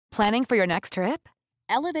Planning for your next trip?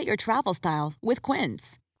 Elevate your travel style with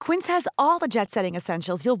Quince. Quince has all the jet-setting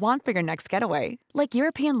essentials you'll want for your next getaway, like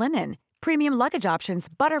European linen, premium luggage options,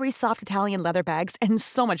 buttery soft Italian leather bags, and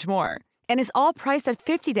so much more. And is all priced at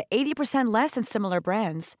 50 to 80% less than similar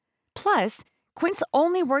brands. Plus, Quince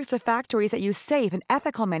only works with factories that use safe and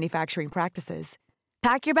ethical manufacturing practices.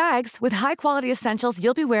 Pack your bags with high-quality essentials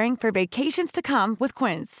you'll be wearing for vacations to come with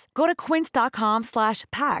Quince. Go to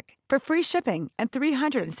quince.com/pack for free shipping and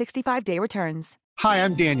 365-day returns. Hi,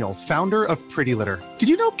 I'm Daniel, founder of Pretty Litter. Did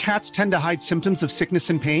you know cats tend to hide symptoms of sickness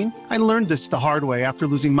and pain? I learned this the hard way after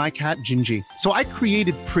losing my cat, Gingy. So I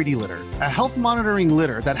created Pretty Litter, a health monitoring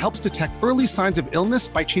litter that helps detect early signs of illness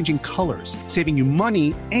by changing colors, saving you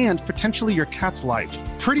money and potentially your cat's life.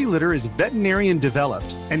 Pretty Litter is veterinarian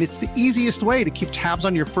developed, and it's the easiest way to keep tabs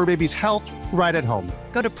on your fur baby's health right at home.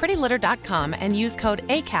 Go to prettylitter.com and use code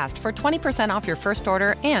ACAST for 20% off your first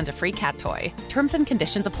order and a free cat toy. Terms and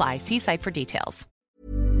conditions apply. See site for details.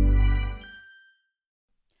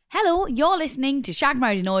 Hello, you're listening to Shag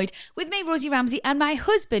Married Annoyed with me, Rosie Ramsey, and my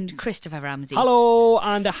husband, Christopher Ramsey. Hello,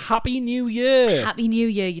 and a Happy New Year. Happy New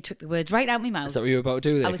Year. You took the words right out of my mouth. Is that what you were about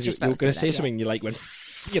to do there? I was just you were about going to to say that, something, you like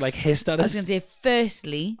hissed at us. I was going to say,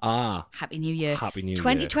 firstly, Happy New Year. Happy New Year.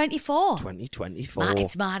 2024. 2024. Man,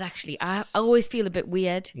 it's mad, actually. I always feel a bit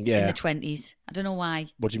weird in the 20s. I don't know why.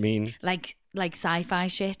 What do you mean? Like sci-fi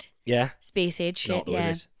shit. Yeah. Space age shit, not though,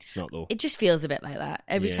 yeah. Is it? It's not though. It just feels a bit like that.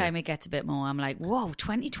 Every time it gets a bit more, I'm like, whoa,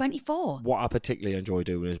 2024. What I particularly enjoy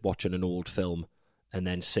doing is watching an old film and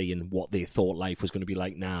then seeing what they thought life was going to be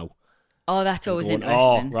like now. Oh, that's always going,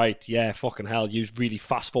 interesting. Oh, right, yeah, fucking hell. You really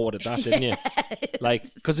fast forwarded that, didn't you? Like,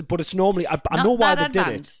 but it's normally, I know why they did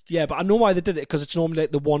it. Yeah, but I know why they did it, because it's normally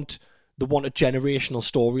like they want a generational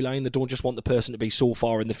storyline. They don't just want the person to be so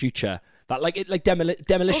far in the future that, like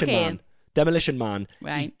Demolition Man. Demolition Man,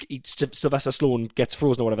 right? Sylvester Stallone gets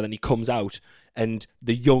frozen or whatever, then he comes out, and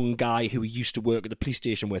the young guy who he used to work at the police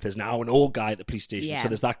station with is now an old guy at the police station. Yeah. So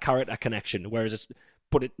there's that character connection. Whereas it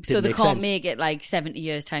didn't so they make can't sense. make it like 70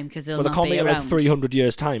 years time because they'll they not can't be make around. it like 300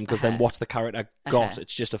 years time, because then what's the character got?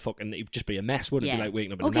 It's just it'd just be a mess, wouldn't it? Be like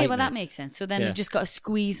waking up in a nightmare. Well, that makes sense. So then you've just got to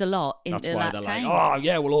squeeze a lot into That's why that they're time. like, oh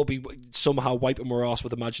yeah, we'll all be somehow wiping our ass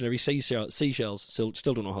with imaginary seashells. Still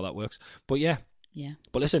don't know how that works, but yeah. Yeah.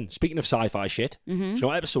 But listen, speaking of sci-fi shit, do you know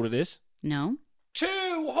what episode it is? No.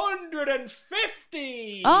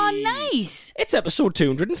 250! Oh, nice! It's episode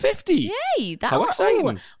 250. Yay! How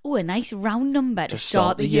exciting. Oh, a nice round number to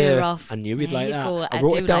start the year off. I knew you'd like that. Go. I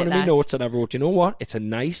wrote it down like in my notes, and I wrote, you know what? It's a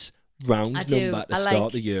nice round number to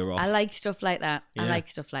start the year off. I like stuff like that. Yeah. I like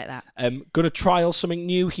stuff like that. Gonna trial something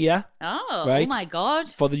new here. Oh, right? Oh my God.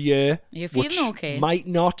 For the year. You're feeling which okay? Might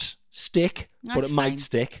not stick, but it might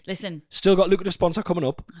stick. Listen. Still got lucrative sponsor coming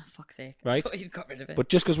up. Oh, fuck's sake. Right? I thought you'd got rid of it. But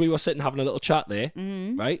just because we were sitting having a little chat there,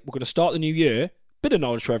 right? We're going to start the new year. Bit of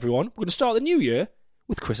knowledge for everyone. We're going to start the new year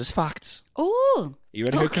with Chris's Facts. Oh. Are you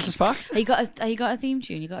ready for Chris's Facts? Have you got a theme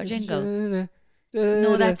tune? You got a jingle?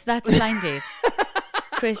 No, that's Blind Dave.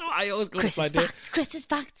 Chris, I always go Chris's Blind Dave. Facts. Chris's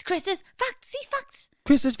Facts. Chris's Facts. These facts.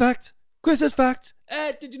 Chris's Facts. Chris's Facts.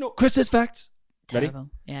 Did you know Chris's Facts? Terrible. Ready?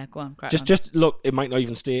 Yeah, go on. Just look. It might not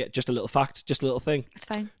even stay. Just a little fact. Just a little thing. It's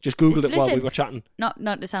fine. Just Googled it while we were chatting. Not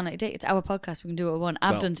to sound like a dick. It's our podcast. We can do what we want.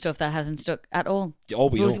 I've done stuff that hasn't stuck at all. Oh,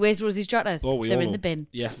 we know. Where's Rosie's Jotters? Oh, They're all in know. the bin.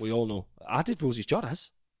 Yeah, we all know. I did Rosie's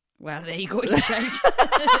Jotters. Well, there you go. You shite.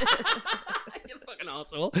 You fucking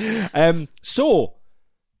arsehole. So,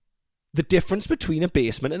 the difference between a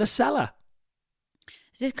basement and a cellar.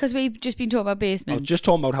 Is this because we've just been talking about basements? I was just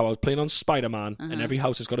talking about how I was playing on Spider-Man, and every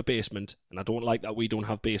house has got a basement, and I don't like that we don't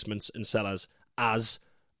have basements and cellars as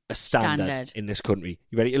a standard in this country.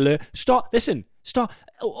 You ready to learn? Listen. No,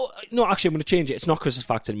 actually, I'm going to change it. It's not Chris's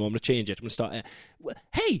Facts anymore. I'm going to change it. I'm going to start.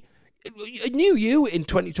 Hey, new you in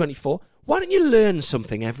 2024. Why don't you learn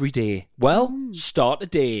something every day? Well, start a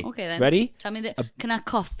day. Okay, then. Ready? Tell me that. Can I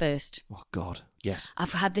cough first? Oh, God. Yes.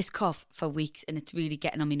 I've had this cough for weeks and it's really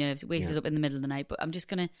getting on my nerves. It wakes us up in the middle of the night, but I'm just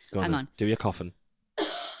going to... Hang on. Do your coughing.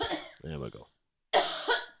 There we go.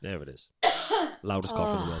 There it is. Loudest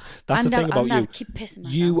cough in the world. That's the thing about you. I keep pissing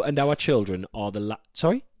myself. You and our children are the...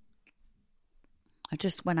 Sorry?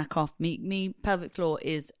 When I cough, me pelvic floor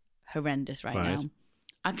is horrendous right now.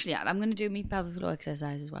 Actually, I'm going to do me pelvic floor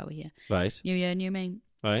exercises while we're here. Right. New year, new me.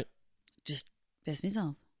 Right. Just piss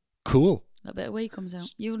myself. Cool. A little bit of wee comes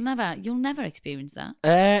out. You'll never experience that.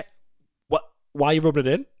 Why are you rubbing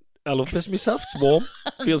it in? I love pissing myself. It's warm.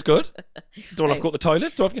 Feels good. Don't have to go to the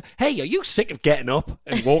toilet. Hey, are you sick of getting up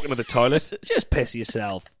and walking to the toilet? Just piss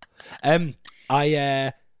yourself. I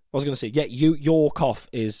was going to say, yeah, your cough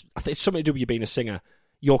is... I think it's something to do with you being a singer.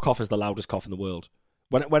 Your cough is the loudest cough in the world.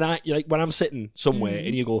 When I'm sitting somewhere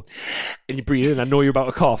and you go and you breathe in, I know you're about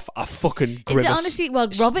to cough. I fucking grimace. Is it honestly? Well,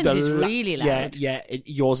 Robin's is really loud. Yeah.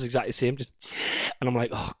 Yours is exactly the same. And I'm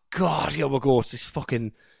like, oh god, here we go. It's this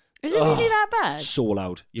fucking. Is it really that bad? So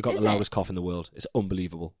loud. You got the loudest cough in the world. It's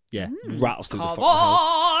unbelievable. Yeah, rattles through the fucking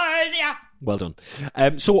house. Yeah. Well done.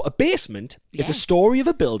 So a basement is a story of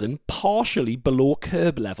a building partially below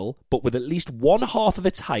curb level, but with at least one half of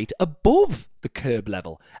its height above the curb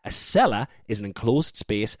level. A cellar is an enclosed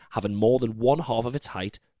space having more than one half of its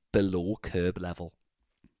height below curb level.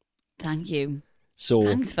 Thank you. So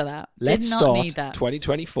thanks for that. Let's Did not start need that.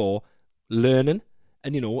 2024 learning,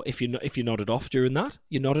 and if you nodded off during that,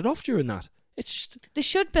 you nodded off during that. It's just they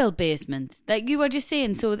should build basements, like you were just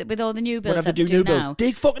saying. So that with all the new builds, whenever they do new builds, now,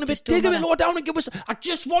 dig a bit lower down and give us. I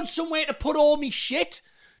just want somewhere to put all me shit.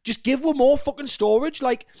 Just give them more fucking storage.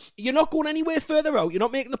 Like, you're not going anywhere further out. You're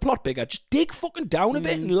not making the plot bigger. Just dig fucking down a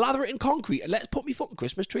bit and lather it in concrete and let's put me fucking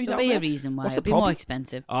Christmas tree down there. There'll be a reason why. It'll be more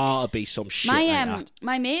expensive. It'll be some shit like that.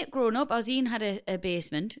 My mate growing up, Ozine had a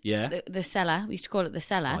basement. Yeah. The cellar. We used to call it the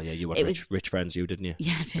cellar. Oh, yeah, you were rich friends, you, didn't you?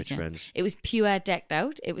 Yeah, I did, rich friends. It was pure decked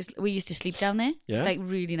out. We used to sleep down there. Yeah. It was like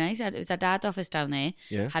really nice. It was our dad's office down there.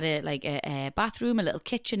 Yeah. Had a bathroom, a little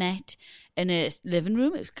kitchenette, and a living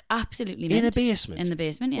room. It was absolutely mint. In a basement? In the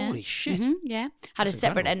basement, yeah. Holy shit. Yeah. Had a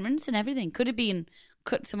separate entrance and everything.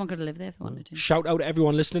 Someone could have lived there if they wanted to. Shout out to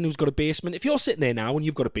everyone listening who's got a basement. If you're sitting there now and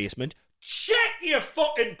you've got a basement, check your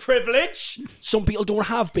fucking privilege. Some people don't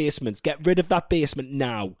have basements. Get rid of that basement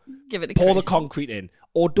now. Give it a Pour the concrete in.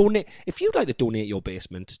 Or donate. If you'd like to donate your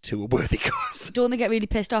basement to a worthy cause. Don't they get really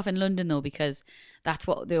pissed off in London though, because that's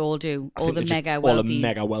what they all do. All the mega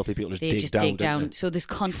wealthy people just dig down. So there's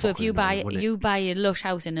so if you buy a lush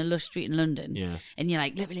house in a lush street in London, and you're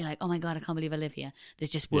like literally like, oh my god, I can't believe I live here. There's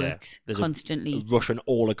just works constantly. A Russian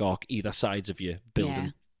oligarch either sides of you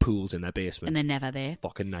building pools in their basement, and they're never there.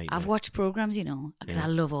 Fucking nightmare. I've watched programs, because I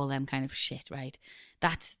love all them kind of shit. Right?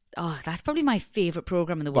 That's probably my favourite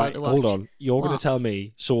program in the world to watch. Hold on, you're going to tell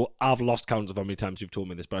me. So I've lost count of how many times you've told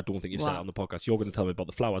me this, but I don't think you've said it on the podcast. You're going to tell me about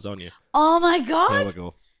the flowers, aren't you? Oh my god!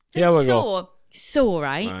 Here we go. So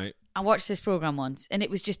right. I watched this program once, and it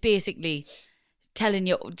was just basically showing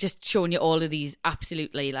you all of these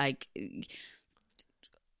absolutely like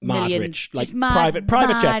mad millions, rich, like just mad,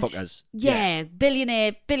 private jet fuckers. Yeah,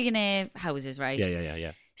 billionaire houses, right?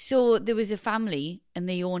 Yeah. So there was a family and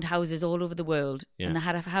they owned houses all over the world, and they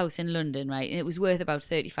had a house in London, right? And it was worth about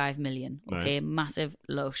 35 million. Okay, massive,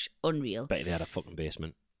 lush, unreal. Bet they had a fucking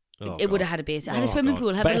basement. It would have had a basement. It had a swimming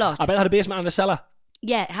pool, had a lot. I bet it had a basement and a cellar.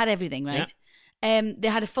 Yeah, it had everything, right? Yeah. They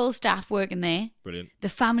had a full staff working there. Brilliant. The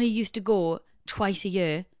family used to go twice a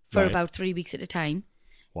year for about 3 weeks at a time.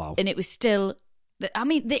 Wow. And it was still,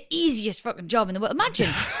 the easiest fucking job in the world.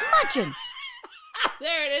 Imagine.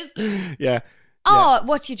 There it is. Yeah. Oh,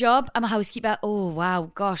 what's your job? I'm a housekeeper. Oh,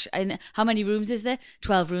 wow, gosh. And how many rooms is there?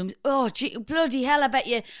 12 rooms. Oh, gee, bloody hell, I bet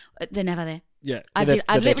you. They're never there. Yeah. I'd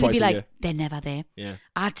literally be like, they're never there. Yeah.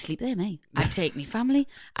 I'd sleep there, mate. I'd take my family.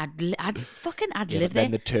 I'd live there. Then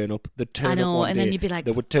they'd turn up. I know, and then you'd be like,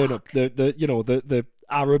 they would turn up. The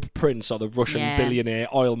Arab prince or the Russian billionaire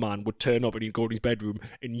oil man would turn up and he'd go to his bedroom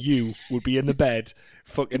and you would be in the bed,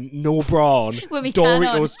 fucking no bra on,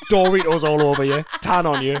 Doritos all over you, tan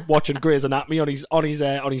on you, watching Grey's Anatomy on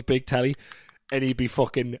his big telly, and he'd be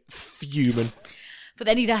fucking fuming. But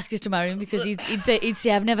then he'd ask us to marry him because he'd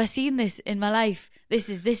say, I've never seen this in my life. This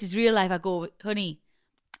is real life. I go, honey,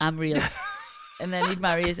 I'm real. And then he'd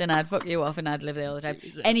marry us and I'd fuck you off and I'd live there all the time.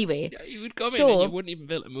 Anyway. You would come in and you wouldn't even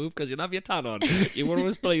be able to move because you'd have your tan on. You wouldn't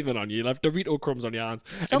have splaining on you. You'd have Dorito crumbs on your hands.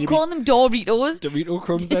 Stop calling them Doritos. Dorito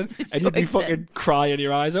crumbs then. And you'd be fucking crying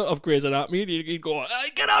your eyes out of Grey's Anatomy and you'd go,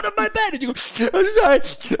 get out of my bed. And you go,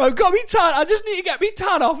 I've got me tan. I just need to get me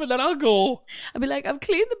tan off and then I'll go. I'd be like, I've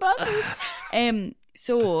cleaned the bathroom.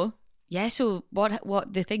 So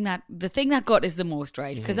what the thing that got us the most,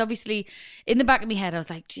 right? Because obviously in the back of my head I was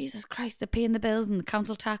like, Jesus Christ, they're paying the bills and the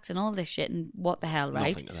council tax and all this shit and what the hell,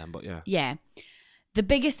 right? Nothing to them, but yeah. Yeah. The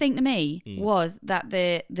biggest thing to me was that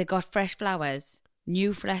they got fresh flowers,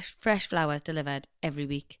 new fresh flowers delivered every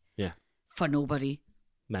week. Yeah. For nobody.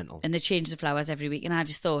 Mental. And they changed the flowers every week and I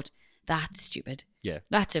just thought, that's stupid. Yeah.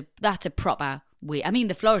 That's a proper way. I mean,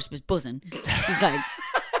 the florist was buzzing. She's like,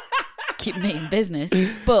 keep me in business.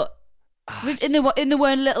 But and they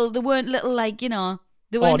weren't little like,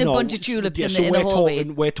 there weren't a bunch of tulips in the hallway.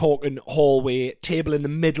 We're talking hallway, table in the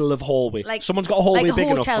middle of hallway. Like, someone's got a hallway like a big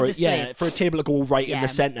enough for it. Yeah, for a table to go right in the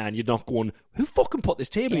centre and you're not going, who fucking put this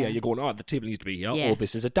table here? You're going, oh, the table needs to be here. Or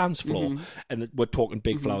this is a dance floor. And we're talking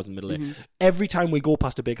big flowers in the middle there. Every time we go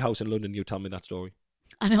past a big house in London, you tell me that story.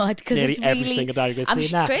 I know, because Nearly it's really... every single day. You're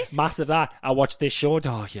saying that. Chris, Massive that. I watched this show.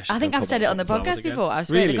 Oh, yes. I think I've said it on the podcast before. I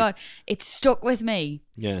swear to God. It stuck with me.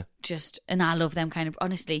 Yeah. And I love them kind of,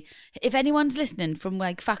 honestly. If anyone's listening from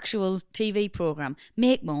like factual TV programme,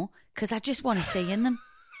 make more, because I just want to see in them.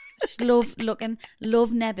 Just love looking,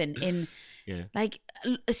 love nebbing in... Yeah. Like,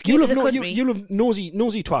 You Escape love, to the Country. you love nosy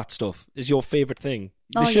twat stuff is your favourite thing.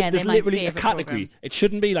 There's my literally a favourite category. programmes. It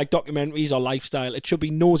shouldn't be like documentaries or lifestyle. It should be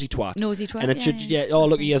nosy twat. Nosy twat, And it should,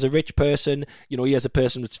 look, he has a rich person. You know, he has a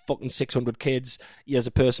person with fucking 600 kids. He has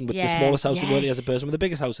a person with the smallest house in the world. He has a person with the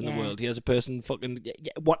biggest house in the world. He has a person fucking...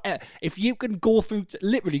 whatever. If you can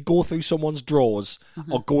literally go through someone's drawers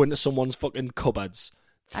or go into someone's fucking cupboards...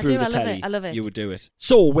 through the telly, I love it. You would do it.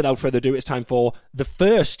 So, without further ado, it's time for the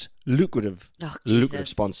first lucrative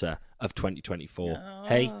sponsor of 2024.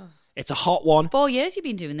 Hey, it's a hot one. 4 years you've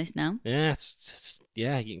been doing this now. Yeah, it's you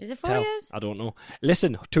can Is it 4 tell. years? I don't know.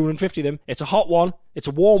 Listen, 250 of them. It's a hot one. It's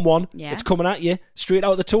a warm one. Yeah. It's coming at you straight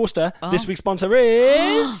out of the toaster. This week's sponsor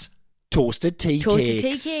is Toasted Tea Cakes. Toasted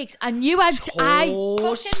tea cakes. I knew I'd...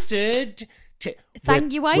 Toasted tea.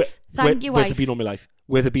 Thank you, wife. Thank you, Where wife. have they been all my life?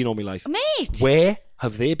 Where have they been all my life? Mate. Where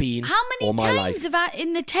have they been How many all my life? times have I,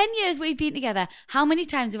 in the 10 years we've been together, how many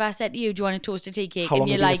times have I said to you, do you want a toasted tea cake? How long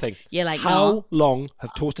and have been a thing? you're like, how no. long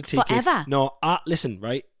have toasted tea cakes? Forever. No, listen,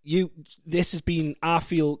 right? This has been, I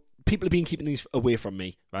feel, people have been keeping these away from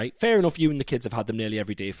me, right? Fair enough, you and the kids have had them nearly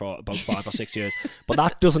every day for about 5 or 6 years, but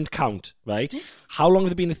that doesn't count, right? How long have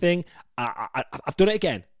they been a thing? I've done it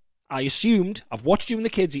again. I assumed, I've watched you and the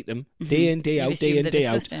kids eat them day in, day out, day in, day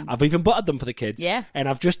out. I've even buttered them for the kids. Yeah. And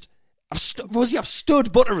Rosie, I've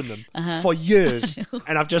stood buttering them for years.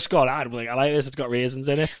 And I've just gone, I like this, it's got raisins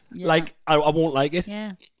in it. Yeah. Like, I won't like it.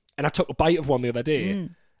 Yeah. And I took a bite of one the other day,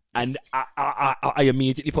 and I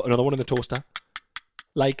immediately put another one in the toaster.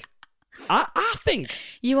 Like, I think...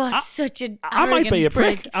 You are such an I might be a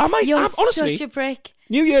prick. You're honestly, such a prick.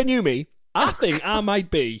 New year, new me. I think I might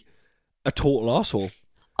be a total arsehole.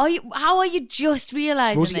 How are you just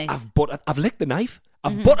realising Rosie, this? I've licked the knife.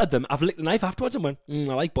 I've buttered them. I've licked the knife afterwards and went, I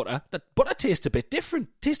like butter. That butter tastes a bit different.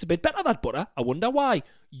 Tastes a bit better, that butter. I wonder why.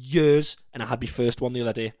 Years. And I had my first one the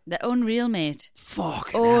other day. They're unreal, mate.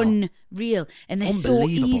 Fucking hell. Unreal. And they're so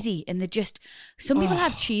Unbelievable. easy. And they're just... Some people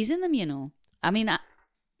have cheese in them, you know. I mean...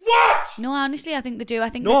 What? No, honestly, I think they do. I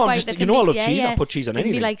think No, they're I'm quite... just... they You can know I be- love yeah, cheese. yeah. I put cheese on They can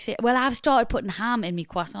anything. be like... Well, I've started putting ham in my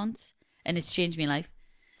croissants. And it's changed my life.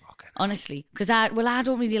 Honestly, because I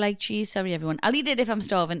don't really like cheese. Sorry, everyone. I'll eat it if I'm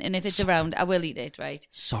starving, and if it's around, I will eat it. Right?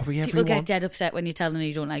 Sorry, everyone. People get dead upset when you tell them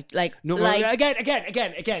you don't like. No, like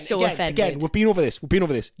again. so offended. Again, we've been over this.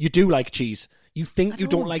 You do like cheese. You think you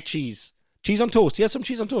don't like cheese. Cheese on toast. Yeah, some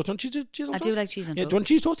cheese on toast. Do you want cheese on toast? I do like cheese on Yeah, toast. do you want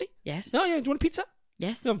cheese toasty? Yes. No, yeah. Do you want a pizza?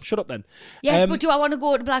 Yes. No, shut up then. Yes, but do I want to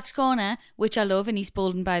go to Black's Corner, which I love in East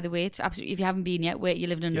Bolton, by the way? It's absolutely, if you haven't been yet, wait, you're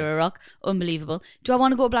living under a rock. Unbelievable. Do I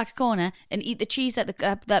want to go to Black's Corner and eat the cheese that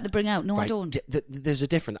they bring out? No, Right, I don't. There's a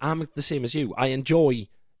difference. I'm the same as you. I enjoy,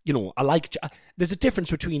 I like... There's a difference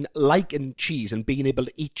between liking cheese and being able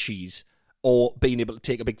to eat cheese or being able to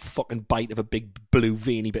take a big fucking bite of a big blue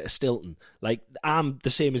veiny bit of Stilton. Like, I'm the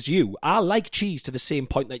same as you. I like cheese to the same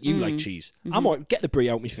point that you like cheese. I'm all right. Get the brie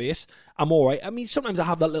out my face. I'm all right. I mean, sometimes I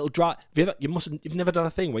have that little dry... You've never done a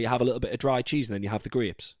thing where you have a little bit of dry cheese and then you have the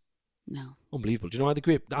grapes? No. Unbelievable. Do you know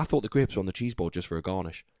why I thought the grapes were on the cheese board just for a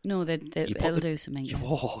garnish. No, it'll do something. Yeah.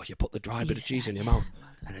 You put the dry bit of cheese in your mouth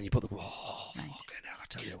and then you put the... fucking hell, I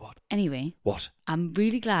tell you what. Anyway. What? I'm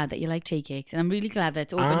really glad that you like tea cakes, and I'm really glad that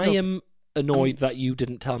it's opened I up. am annoyed that you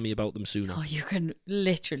didn't tell me about them sooner. Oh, you can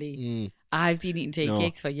literally... I've been eating tea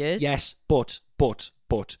cakes for years. Yes, but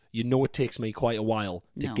you know it takes me quite a while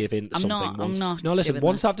to No, give in to I'm something. not- I'm not No, listen. doing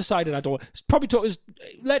Once that. I've decided I don't, it's probably took us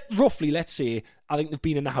roughly. Let's say I think they've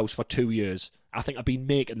been in the house for 2 years. I think I've been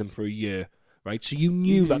making them for a year. Right, so you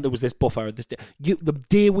knew that there was this buffer. The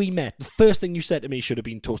day we met, the first thing you said to me should have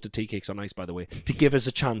been toasted tea cakes on ice. By the way, to give us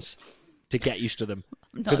a chance to get used to them,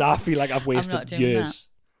 because I feel like I've wasted years.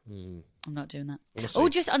 I'm not doing that. Honestly. Oh,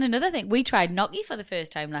 just on another thing, we tried gnocchi for the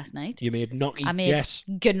first time last night. You made gnocchi. I made yes.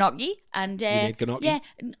 gnocchi, and You made gnocchi? yeah,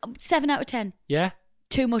 7 out of 10. Yeah.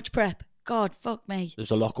 Too much prep. God, fuck me.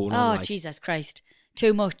 There's a lot going on. Oh, Jesus Christ.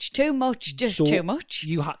 Too much, just So too much.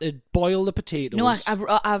 You had to boil the potatoes. No,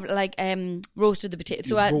 I've like roasted the potatoes.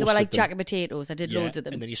 So they were roasted like them. jacket potatoes. I did Yeah, loads of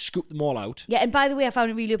them. and then you scoop them all out. Yeah, and by the way, I found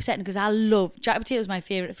it really upsetting because I love jacket potatoes. My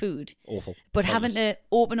favourite food. Awful. But Apologies. having to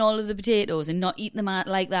open all of the potatoes and not eat them out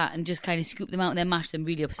like that and just kind of scoop them out and then mash them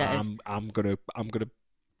really upset us. I'm gonna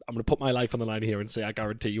put my life on the line here and say I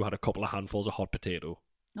guarantee you had a couple of handfuls of hot potato.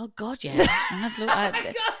 Oh God, yeah.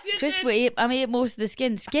 Chris, I ate most of the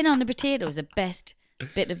skin. Skin on the potato is the best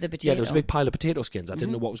bit of the potato. Yeah, there was a big pile of potato skins. I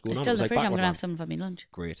didn't know what was going on. Still It was in the like fridge. I'm backward going to have land. some for my lunch.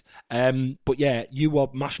 Great. But yeah, you were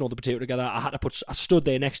mashing all the potato together. I stood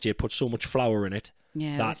there next to you, put so much flour in it.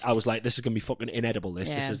 Yeah, that I was like, this is going to be fucking inedible.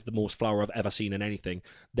 This Yeah. is the most flour I've ever seen in anything.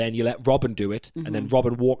 Then you let Robin do it, and then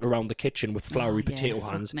Robin walked around the kitchen with floury potato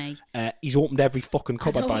fuck hands. me. He's opened every fucking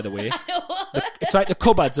cupboard, by the way. It's like the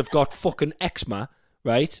cupboards have got fucking eczema,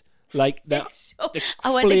 right? Like they're, they're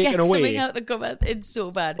I went to get flaking away. something out the cupboard. It's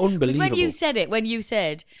so bad. Unbelievable. When you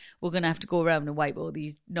said we're going to have to go around and wipe all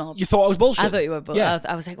these knobs. You thought I was bullshit. I thought you were bullshit. Yeah.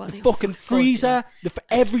 I was like, what the fucking freezer,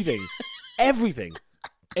 everything, everything.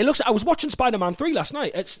 It looks. I was watching Spider-Man 3 last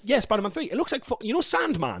night. Spider-Man 3. It looks like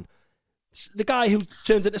Sandman, the guy who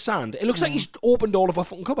turns into sand. It looks like he's opened all of our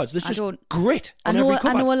fucking cupboards. There's just grit on every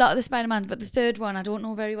cupboard. I know a lot of the Spider-Mans, but the third one I don't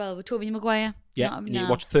know very well. With Tobey Maguire. Yeah, you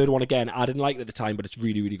watch the third one again. I didn't like it at the time, but it's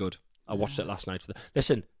really, really good. I watched it last night.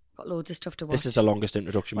 Listen, got loads of stuff to watch. This is the longest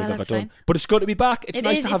introduction we've ever done, fine. but it's good to be back. It's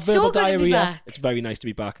nice to have verbal diarrhea. It's very nice to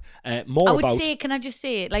be back. Can I just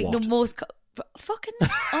say, like what? most. Fucking all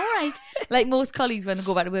right. Like most colleagues when they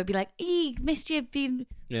go back to work be like, missed you being.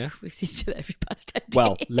 Yeah, we've seen each other every past 10 days.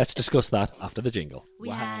 Well, let's discuss that after the jingle. We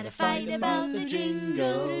had a fight about the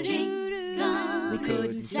jingle. We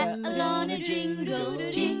couldn't settle on a jingle.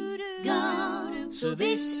 So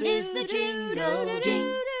this is the jingle.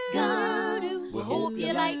 We hope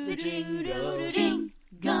you like the jingle.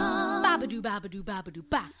 Babadoo, babadoo, babadoo,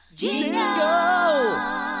 ba. Jingle.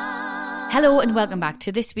 Hello and welcome back to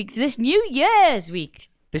this New Year's week.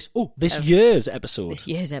 This year's episode. This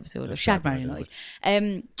year's episode of Shag, Marry Annoyed.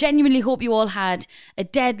 Genuinely hope you all had a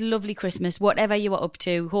dead lovely Christmas, whatever you were up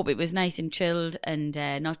to. Hope it was nice and chilled and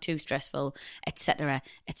not too stressful, etc.,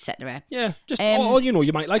 etc. Yeah, just or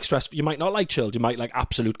you might like stress, you might not like chilled, you might like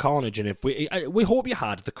absolute carnage. And if we hope you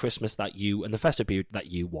had the Christmas that you and the festive period that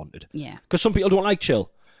you wanted. Yeah, because some people don't like chill,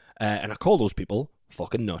 and I call those people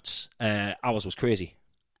fucking nuts. Ours was crazy.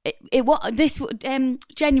 It was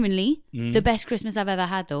genuinely the best Christmas I've ever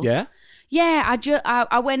had, though. Yeah,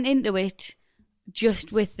 I went into it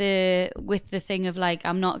just with the thing of like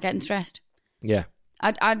I'm not getting stressed. Yeah,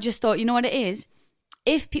 I just thought, you know what it is,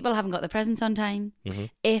 if people haven't got the presents on time,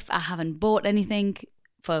 if I haven't bought anything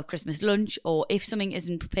for Christmas lunch, or if something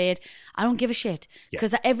isn't prepared, I don't give a shit,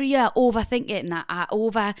 because every year I overthink it, and I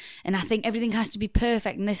think everything has to be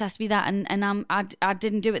perfect and this has to be that, and I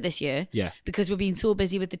didn't do it this year, because we're being so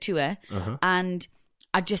busy with the tour, and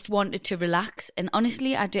I just wanted to relax. And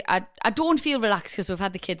honestly, I don't feel relaxed because we've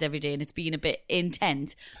had the kids every day and it's been a bit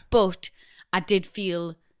intense, but I just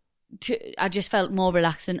felt more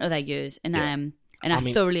relaxed than other years, and I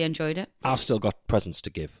thoroughly enjoyed it. I've still got presents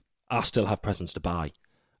to give. I still have presents to buy.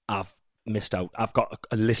 I've missed out. I've got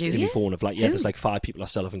a list in my phone of there's like 5 people I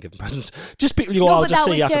still haven't given presents. Just people you go, I'll just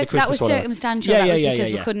see you after the Christmas. That was circumstantial. That was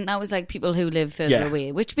because we couldn't. That was like people who live further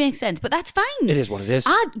away, which makes sense. But that's fine. It is what it is.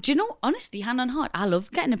 Do you know, honestly, hand on heart, I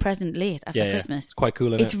love getting a present late after Christmas. It's quite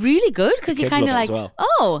cool, isn't It's really good because you're kind of like, well.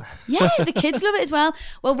 The kids love it as well.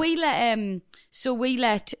 Well, we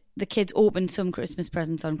let the kids open some Christmas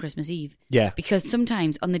presents on Christmas Eve. Yeah. Because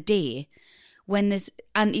sometimes on the day, when there's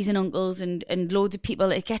aunties and uncles and loads of people,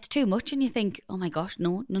 it gets too much and you think, oh my gosh,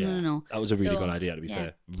 no. That was a really good idea, to be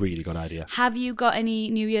fair. Really good idea. Have you got any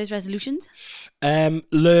New Year's resolutions?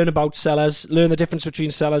 Learn about cellars. Learn the difference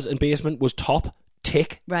between cellars and basement was top.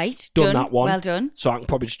 Tick. Right. Done that one. Well done. So I can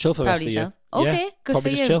probably just chill for the rest of the year. Okay, good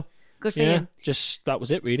probably for just you. Chill. Good for you. Just that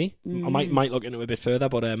was it, really. I might look into it a bit further,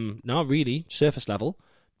 but no, really, surface level.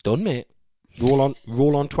 Done, mate. Roll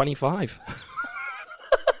on 25.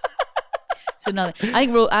 So no, I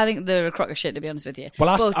think they're a crock of shit, to be honest with you. Well,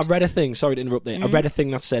 I read a thing. Sorry to interrupt there. I read a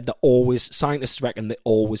thing that said that scientists reckon they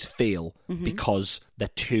always fail because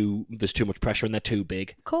there's too much pressure and they're too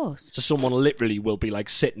big. Of course. So someone literally will be like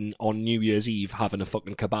sitting on New Year's Eve having a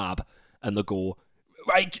fucking kebab, and they'll go,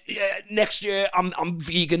 right, next year I'm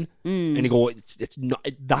vegan, and you go, it's not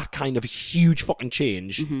that kind of huge fucking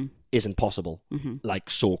change. Isn't possible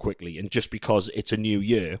like so quickly, and just because it's a new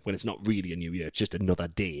year when it's not really a new year, it's just another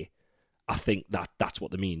day. I think that's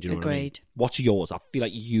what they mean. Do you know what I mean? What's yours? I feel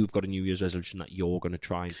like you've got a New Year's resolution that you're going to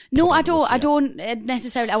try and... No, I don't. I don't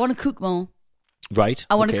necessarily. I want to cook more. Right.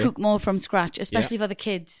 I want to cook more from scratch, especially for the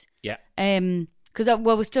kids. Yeah. Because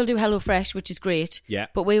we still do HelloFresh, which is great. Yeah.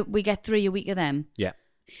 But we get 3 a week of them. Yeah.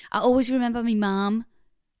 I always remember my mum.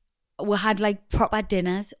 We had like proper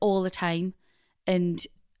dinners all the time, and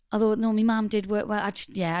although no, my mum did work well. I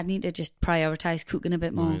need to just prioritise cooking a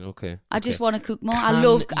bit more. Right, okay. I just want to cook more. I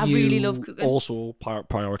really love cooking. Also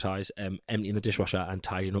prioritise emptying the dishwasher and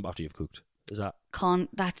tidying up after you've cooked. Is that?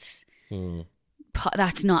 That's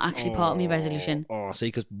not actually part of my resolution. see,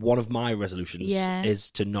 because one of my resolutions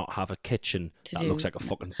is to not have a kitchen that looks like a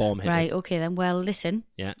fucking bomb hit. Right, okay then. Well, listen.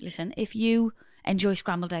 Yeah. Listen, if you enjoy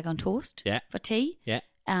scrambled egg on toast for tea,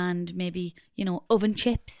 and maybe, oven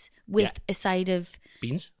chips with a side of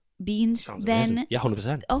beans, then amazing.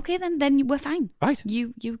 100%. Okay, then we're fine. Right.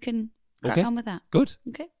 You can crack on with that. Good.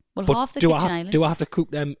 Okay. Well, But half the do kitchen I island. do I have to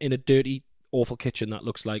cook them in a dirty, awful kitchen that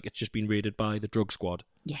looks like it's just been raided by the drug squad?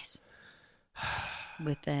 Yes.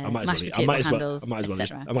 With I might mashed as potato well. handles, I might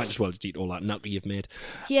as well just eat all that nugget you've made.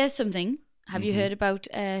 Here's something. Have you heard about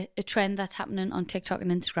a trend that's happening on TikTok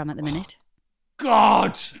and Instagram at the minute?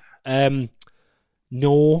 God.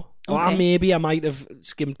 No. Okay. Or maybe I might have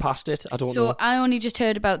skimmed past it. I don't know. So I only just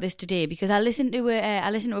heard about this today because I listened to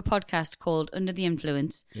a podcast called Under the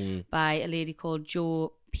Influence by a lady called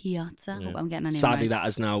Jo Piazza. I hope I'm getting her name Sadly, right.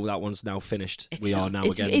 that one's now finished. It's we not. are now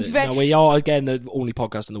It's- again. it's very- we are again the only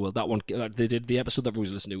podcast in the world. That one, they did the episode that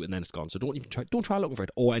Rose listened to, and then it's gone. So don't try looking for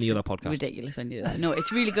it or any other podcast. Ridiculous when you do that. No,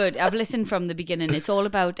 it's really good. I've listened from the beginning. It's all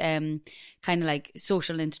about kind of like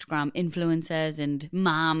social Instagram influencers and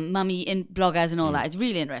mummy bloggers and all that. It's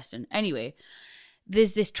really interesting. Anyway,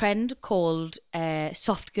 there's this trend called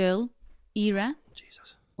soft girl era.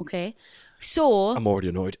 Jesus. Okay. So I'm already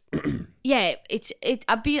annoyed. yeah,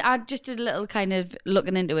 I just did a little kind of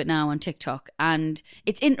looking into it now on TikTok, and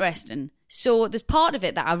it's interesting. So there's part of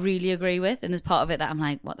it that I really agree with, and there's part of it that I'm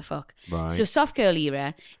like, what the fuck? Right. So soft girl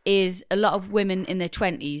era is a lot of women in their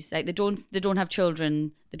 20s, like they don't have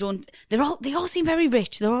children, they all seem very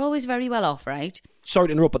rich. They're always very well off, right? Sorry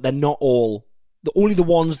to interrupt, but they're not all. Only the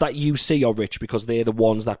ones that you see are rich because they're the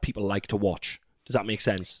ones that people like to watch. Does that make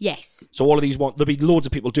sense? Yes. So all of these there'll be loads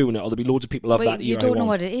of people doing it, or there'll be loads of people of that era. You don't know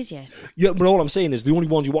what it is yet. Yeah, but all I'm saying is the only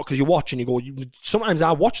ones you watch, because you watch and you go, sometimes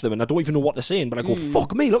I watch them and I don't even know what they're saying, but I go,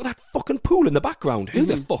 fuck me, look at that fucking pool in the background. Who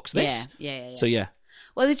the fuck's this? Yeah. So yeah.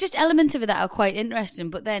 Well, there's just elements of it that are quite interesting,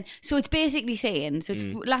 but then, so it's basically saying, so it's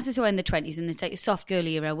lasted so in the 20s, and it's like a soft girl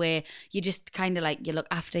era where you just kind of like, you look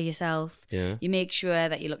after yourself, you make sure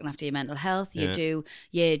that you're looking after your mental health, you do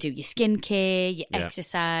your skincare, you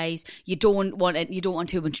exercise, you don't want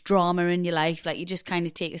too much drama in your life, like you just kind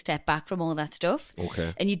of take a step back from all that stuff.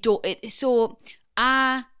 Okay. And so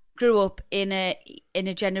I grew up in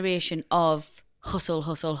a generation of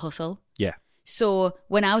hustle. Yeah. So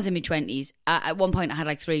when I was in my 20s, at one point I had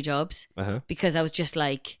like 3 jobs because I was just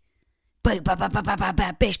like, bish,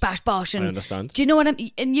 bash, bosh. And I understand. Do you know what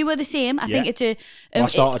and you were the same. I think it's a... When I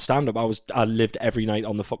started stand-up, I lived every night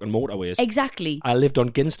on the fucking motorways. Exactly. I lived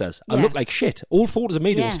on Ginsters. I looked like shit. All photos of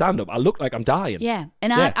me doing stand-up, I look like I'm dying. Yeah.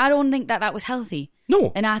 And I don't think that was healthy.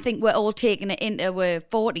 No. And I think we're all taking it into our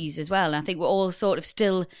 40s as well. And I think we're all sort of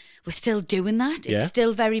we're still doing that. It's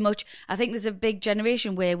still very much... I think there's a big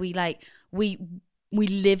generation where we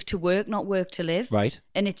live to work, not work to live. Right.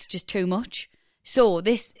 And it's just too much.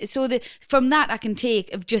 From that I can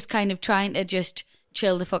take of just kind of trying to just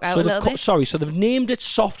chill the fuck out a little bit. Sorry, so they've named it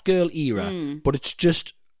soft girl era, but it's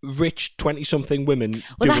just rich 20-something women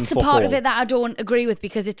Well, doing that's the fuck part all. of it that I don't agree with,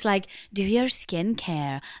 because it's like, do your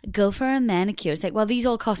skincare, go for a manicure. It's like, well, these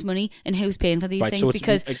all cost money, and who's paying for these Right, things? so it's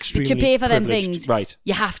Because to extremely pay for them privileged, things, right.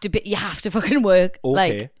 you have to fucking work.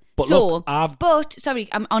 Okay. Like, But look, sorry,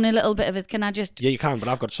 I'm on a little bit of it. Can I just... Yeah, you can, but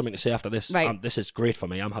I've got something to say after this. Right. This is great for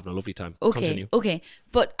me. I'm having a lovely time. Continue. Okay.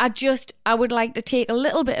 But I would like to take a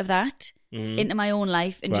little bit of that into my own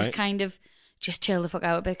life and just kind of just chill the fuck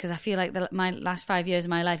out a bit, because I feel like my last 5 years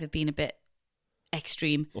of my life have been a bit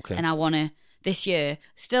extreme. Okay. And I want to, this year,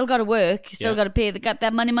 still got to work, still got to pay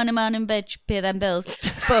that money, bitch, pay them bills.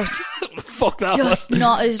 But fuck that. just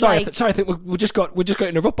not as sorry, like... sorry, I think we just got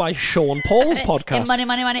interrupted by Sean Paul's podcast. money,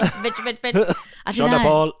 bitch. I Sean don't know.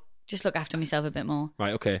 Paul. Just look after myself a bit more.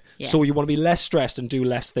 Right, okay. Yeah. So you want to be less stressed and do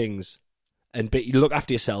less things, and you look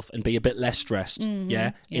after yourself and be a bit less stressed,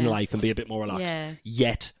 in life, and be a bit more relaxed. Yeah.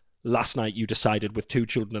 Yet last night you decided, with 2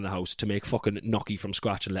 children in the house, to make fucking gnocchi from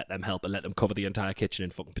scratch and let them help and let them cover the entire kitchen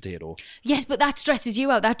in fucking potato. Yes, but that stresses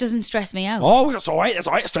you out. That doesn't stress me out. Oh, that's all right. That's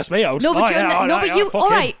all right. It stressed me out. No, but you, fuck all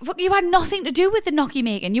him. right, you had nothing to do with the gnocchi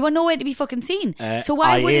making. You were nowhere to be fucking seen. So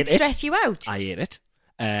why would it stress you out? I ate it.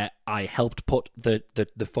 I helped put the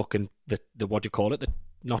fucking the what do you call it? The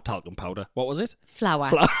not talcum powder. What was it? Flour.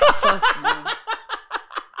 Fuck me.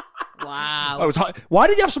 Wow. Why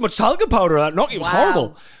did you have so much talcum powder on that gnocchi? It was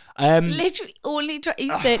horrible. Literally,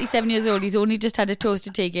 he's 37 years old. He's only just had a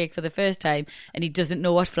toasted tea cake for the first time, and he doesn't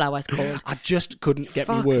know what flour's called. I just couldn't get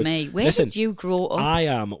Fuck my words. me. Where Listen, did you grow up? I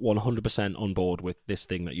am 100% on board with this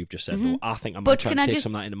thing that you've just said. Though. I think I'm going to try and take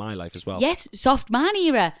some of that into my life as well. Yes, soft man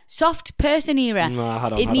era, soft person era. No,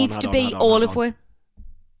 it needs to be all of what.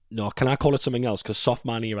 No, can I call it something else? Because soft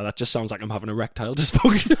man era, that just sounds like I'm having erectile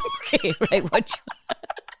dysfunction. Okay, right. What?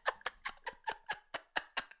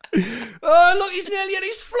 Oh, look, he's nearly in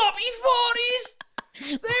his floppy 40s.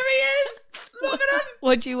 There he is. Look at him.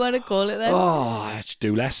 What do you want to call it then? Oh, it's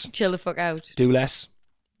do less. Chill the fuck out. Do less.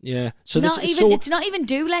 Yeah. So It's not even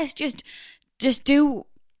do less. Just do.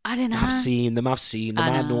 I don't know. I've seen them.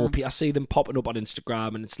 I know. I see them popping up on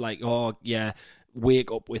Instagram, and it's like, oh yeah,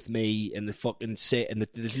 wake up with me, and they fucking sit, and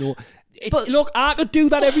there's no. Look, I could do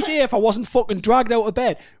that every day if I wasn't fucking dragged out of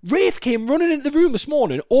bed. Rafe came running into the room this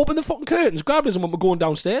morning, opened the fucking curtains, grabbed us, and went, we're going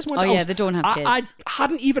downstairs. They don't have kids. I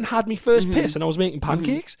hadn't even had me first piss, and I was making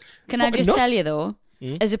pancakes. Can I just tell you though,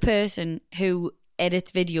 as a person who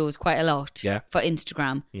edits videos quite a lot for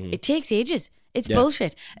Instagram, it takes ages. It's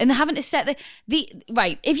bullshit. And they're having to set the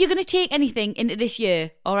right, if you're going to take anything into this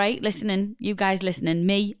year, all right, you guys listening,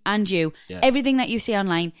 me and you, everything that you see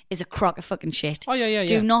online is a crock of fucking shit. Oh, yeah.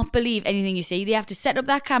 Do not believe anything you see. They have to set up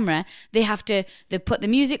that camera. They put the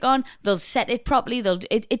music on. They'll set it properly.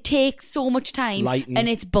 It takes so much time. Lighting. And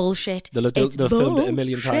it's bullshit. They'll filmed it a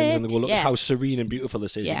million times and they go, look at how serene and beautiful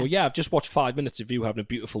this is. You go, I've just watched 5 minutes of you having a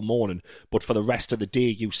beautiful morning, but for the rest of the day,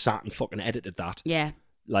 you sat and fucking edited that. Yeah.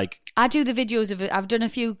 Like, I do the videos of it. I've done a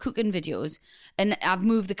few cooking videos, and I've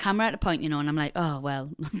moved the camera at a point, and I'm like, oh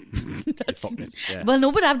well. Well,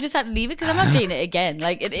 no, but I've just had to leave it because I'm not doing it again.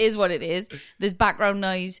 Like, it is what it is. There's background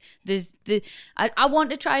noise. I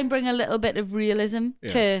want to try and bring a little bit of realism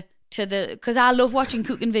to the, because I love watching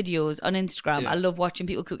cooking videos on Instagram. I love watching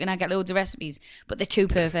people cook, and I get loads of recipes, but they're too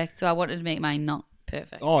perfect. So I wanted to make mine not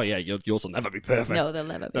perfect. Oh yeah, yours will never be perfect. No, they'll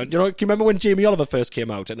never be. No, do you remember when Jamie Oliver first came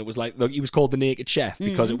out and it was like, look, he was called the Naked Chef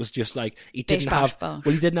because it was just like he didn't have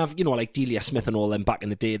like Delia Smith and all them back in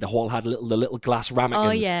the day. They all had the little glass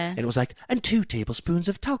ramekins, and it was like, and 2 tablespoons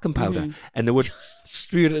of talcum powder, and they would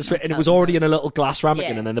spew it, and it was already in a little glass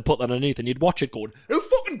ramekin, and then they put that underneath, and you'd watch it going, who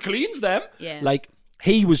fucking cleans them? Like.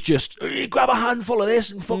 He was just, grab a handful of this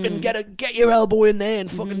and fucking get your elbow in there and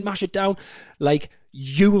fucking mash it down. Like,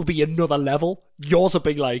 you will be another level. Yours will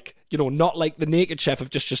be like, not like the Naked Chef have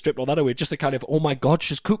just stripped all that away. Just a kind of, oh my God,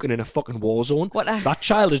 she's cooking in a fucking war zone. That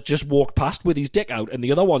child has just walked past with his dick out and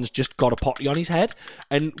the other one's just got a potty on his head.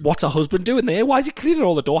 And what's her husband doing there? Why is he cleaning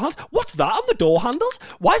all the door handles? What's that on the door handles?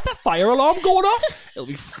 Why is the fire alarm going off? It'll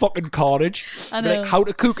be fucking carnage. I know. Like, how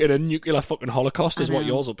to cook in a nuclear fucking holocaust is what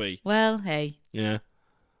yours will be. Well, hey. Yeah.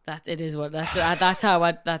 That's it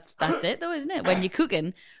though, isn't it? When you're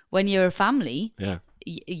cooking, when you're a family,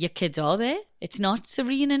 your kids are there. It's not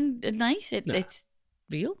serene and nice. It's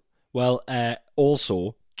real. Well,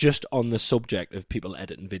 also, just on the subject of people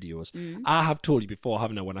editing videos, I have told you before,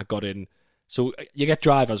 haven't I, when I got in. So you get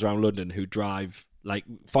drivers around London who drive, like,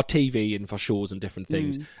 for TV and for shows and different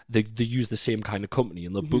things. They use the same kind of company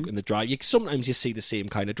and they'll book and they drive. Sometimes you see the same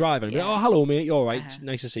kind of driver and be like, oh, hello, mate, you all right? It's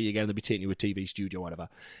nice to see you again. They'll be taking you to a TV studio or whatever.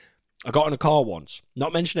 I got in a car once,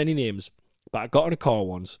 not mention any names, but I got in a car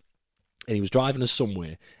once and he was driving us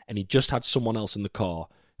somewhere and he just had someone else in the car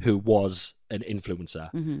who was an influencer.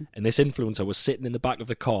 And this influencer was sitting in the back of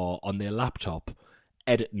the car on their laptop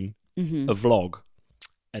editing a vlog.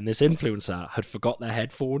 And this influencer had forgot their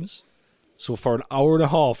headphones. So for an hour and a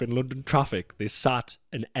half in London traffic, they sat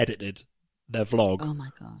and edited their vlog. Oh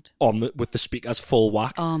my God. With the speakers full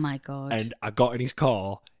whack. Oh my God. And I got in his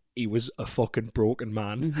car. He was a fucking broken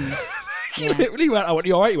man. He literally went, I went,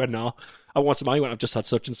 you all right? He went, no. I went to mine. He went, I've just had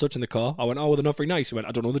such and such in the car. I went, oh, well, they're not very nice. He went,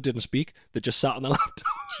 I don't know, they didn't speak. They just sat on the laptop.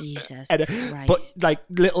 Jesus Christ. But like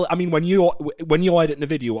when you're editing a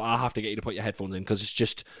video, I have to get you to put your headphones in because it's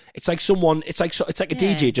like a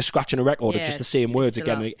DJ just scratching a record. It's just the same words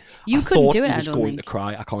again. You couldn't do it, I don't think. To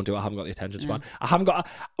cry. I can't do it. I haven't got the attention span. I haven't got.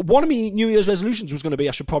 One of my New Year's resolutions was going to be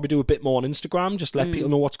I should probably do a bit more on Instagram, just let people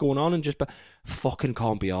know what's going on and but fucking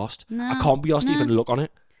can't be arsed. I can't be arsed to even look on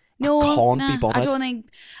it. No, I can't be bothered. I don't think.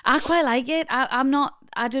 I quite like it. I'm not.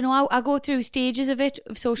 I don't know. I go through stages of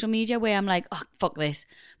social media where I'm like, oh, fuck this.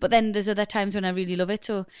 But then there's other times when I really love it.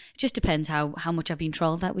 So it just depends how much I've been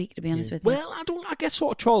trolled that week, to be honest with you. Well, I get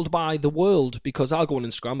sort of trolled by the world because I'll go on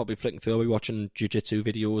Instagram, I'll be flicking through, I'll be watching jiu-jitsu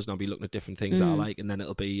videos and I'll be looking at different things that I like, and then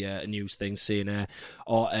it'll be a news thing saying,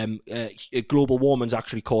 global warming's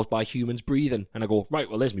actually caused by humans breathing. And I go, right,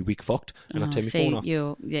 well, there's me week fucked. And I turn my phone off.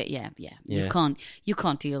 Yeah. You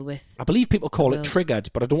can't deal with. I believe people call it triggered,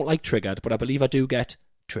 but I don't like triggered, but I believe I do get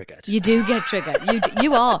triggered. You do get triggered.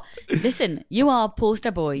 You are. Listen, you are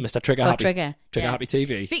poster boy. Mr. Trigger Happy. Trigger Happy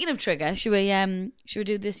TV. Speaking of trigger, should we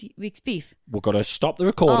do this week's beef? We're going to stop the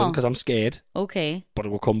recording because I'm scared. Okay. But it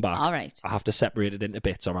will come back. All right. I have to separate it into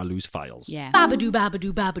bits or I lose files. Yeah. Babadoo,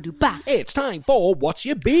 babadoo, babadoo, ba. It's time for What's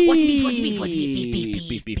Your Beef? What's your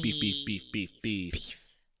beef? Beef.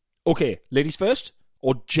 Okay, ladies first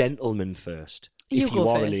or gentlemen first? If you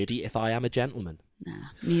are a lady, if I am a gentleman. Nah,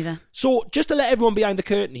 neither. So, just to let everyone behind the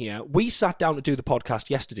curtain here, we sat down to do the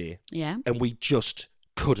podcast yesterday. Yeah. And we just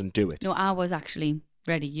couldn't do it. No, I was actually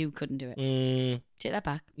ready. You couldn't do it. Take that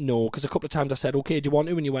back. No, because a couple of times I said, okay, do you want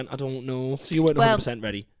to? And you went, I don't know. So you weren't 100%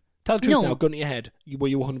 ready. Tell the truth now, gun to your head. Were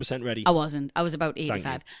you 100% ready? I wasn't. I was about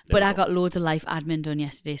 85. But I got loads of life admin done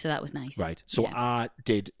yesterday, so that was nice. Right. So I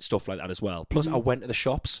did stuff like that as well. Plus, I went to the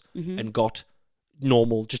shops Mm-hmm. and got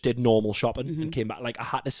did normal shopping and came back. Like, I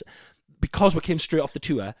had to... Because we came straight off the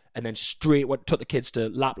tour and then took the kids to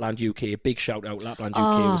Lapland UK. Big shout out, Lapland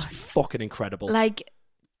UK. It was fucking incredible. Like,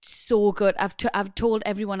 so good. I've told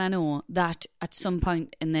everyone I know that at some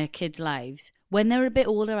point in their kids' lives, when they're a bit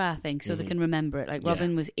older, I think, so they can remember it. Like,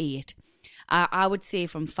 Robin was 8. I would say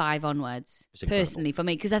from 5 onwards, personally, for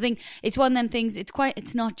me. Because I think it's one of them things,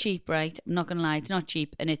 it's not cheap, right? I'm not going to lie, it's not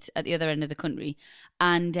cheap. And it's at the other end of the country.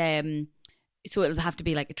 And... so it'll have to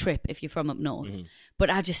be like a trip if you're from up north.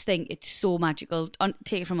 But I just think it's so magical.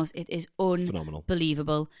 Take it from us, it is phenomenal,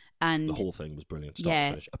 unbelievable. And the whole thing was brilliant. Start to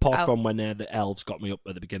finish. Apart from when the elves got me up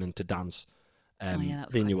at the beginning to dance.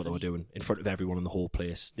 They knew what they were doing in front of everyone in the whole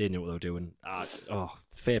place. They knew what they were doing.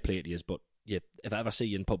 Fair play to you, but if I ever see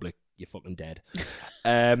you in public, you're fucking dead.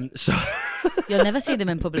 So you'll never see them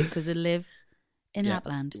in public because they live in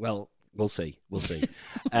Lapland. Well, we'll see.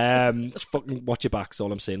 Just fucking watch your back, that's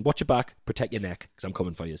all I'm saying. Watch your back, protect your neck, because I'm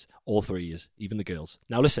coming for yous. All 3 years, even the girls.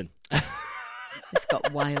 Now listen. This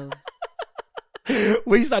got wild.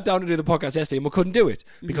 We sat down to do the podcast yesterday and we couldn't do it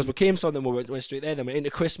because we came from them, we went straight there, then we went into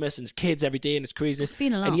Christmas and it's kids every day and it's crazy. It's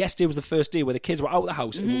been a lot. And yesterday was the first day where the kids were out of the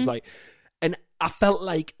house and it was like... And I felt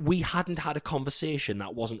like we hadn't had a conversation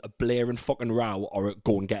that wasn't a blaring fucking row or a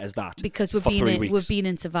go and get us that. Because we've been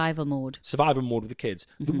in survival mode. Survival mode with the kids.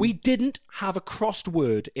 We didn't have a crossed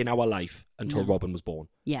word in our life until Robin was born.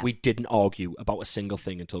 Yeah. We didn't argue about a single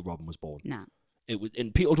thing until Robin was born. No.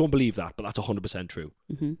 And people don't believe that, but that's 100% true.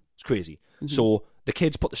 It's crazy. So the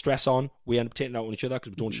kids put the stress on. We end up taking it out on each other because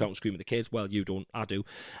we don't shout and scream at the kids. Well, you don't. I do.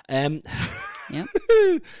 Yeah.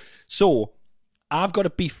 So... I've got a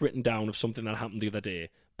beef written down of something that happened the other day,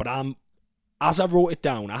 but as I wrote it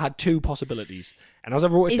down, I had 2 possibilities. And as I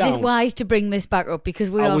wrote it down... Is it wise to bring this back up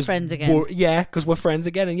because we are friends again? Yeah, because we're friends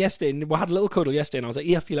again. And yesterday, we had a little cuddle yesterday, and I was like,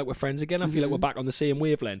 yeah, I feel like we're friends again. I feel like we're back on the same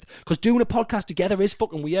wavelength. Because doing a podcast together is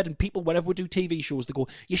fucking weird, and people, whenever we do TV shows, they go,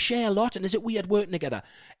 you share a lot, and is it weird working together?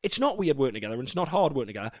 It's not weird working together, and it's not hard working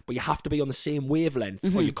together, but you have to be on the same wavelength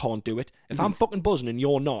or you can't do it. If I'm fucking buzzing and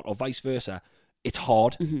you're not, or vice versa, it's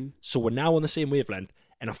hard. So we're now on the same wavelength.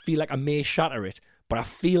 And I feel like I may shatter it, but I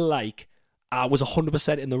feel like I was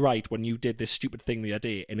 100% in the right when you did this stupid thing the other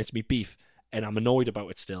day, and it's me beef, and I'm annoyed about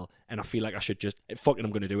it still, and I feel like I should just, fucking I'm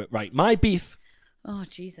going to do it. Right, my beef. Oh,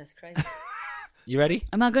 Jesus Christ. You ready?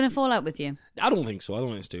 Am I going to fall out with you? I don't think so. I don't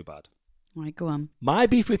think it's too bad. All right, go on. My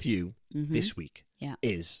beef with you this week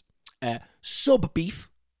is sub-beef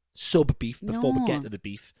before we get to the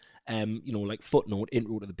beef. Like footnote,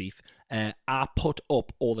 intro to the beef. I put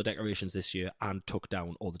up all the decorations this year and took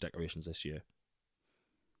down all the decorations this year.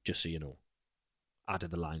 Just so you know. I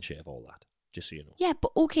did the lion's share of all that. Just so you know. Yeah,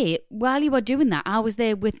 but okay, while you were doing that, I was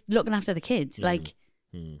there with looking after the kids. Like,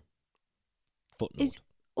 footnote.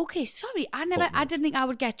 Okay, sorry, I didn't think I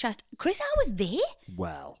would get just... Chris, I was there.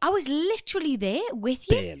 Well. I was literally there with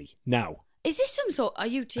you. Barely. Now. Is this some sort...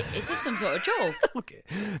 is this some sort of joke? Okay.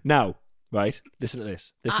 Now... Right, listen to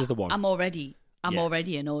this. This is the one. I'm already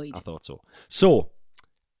annoyed. I thought so. So,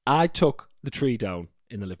 I took the tree down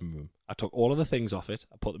in the living room. I took all of the things off it.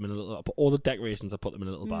 I put all the decorations, I put them in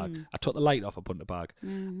a little bag. I took the light off, I put it in a bag.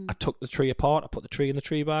 I took the tree apart, I put the tree in the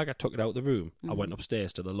tree bag, I took it out of the room. I went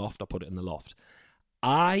upstairs to the loft, I put it in the loft.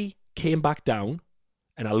 I came back down,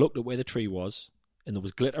 and I looked at where the tree was, and there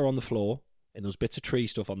was glitter on the floor, and there was bits of tree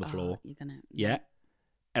stuff on the floor. Yeah.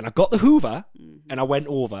 And I got the Hoover, and I went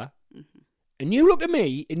over, and you looked at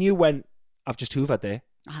me, and you went, I've just hoovered there.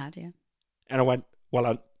 I had, yeah. And I went,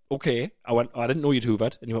 well, okay. I went, I didn't know you'd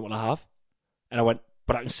hoovered. And you went, well, I have. And I went,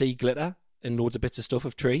 but I can see glitter and loads of bits of stuff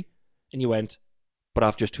of tree. And you went, but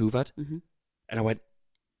I've just hoovered. And I went,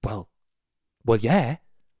 well, yeah.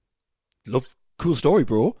 Cool story,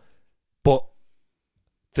 bro. But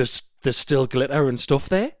there's still glitter and stuff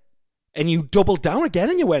there. And you doubled down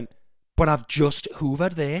again and you went, but I've just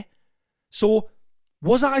hoovered there. So...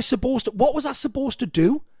 what was I supposed to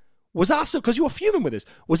do? Because you were fuming with this,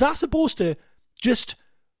 was I supposed to just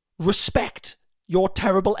respect your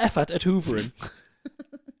terrible effort at hoovering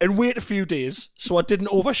and wait a few days so I didn't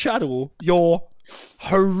overshadow your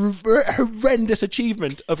horrendous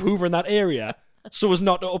achievement of hoovering that area so as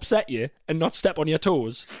not to upset you and not step on your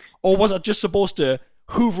toes? Or was I just supposed to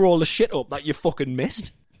hoover all the shit up that you fucking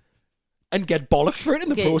missed? and get bollocked for it in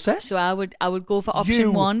the process. So I would go for option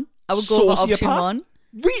You one. I would go for option sociopath. one.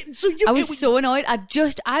 I was so annoyed. I'd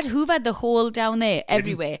hoovered the hole down there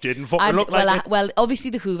everywhere. Didn't fucking look like it. Well, obviously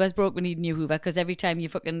the hoover's broke. We need a new hoover because every time you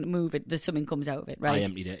fucking move it, there's something comes out of it, right? I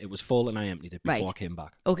emptied it. It was full and I emptied it before I came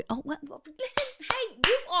back. Okay. Oh, listen. Hey,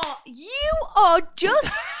 you are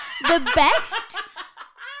just the best.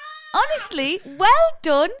 Honestly, well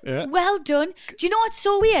done. Yeah. Well done. Do you know what's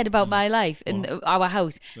so weird about my life and our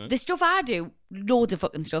house? Yeah. The stuff I do, loads of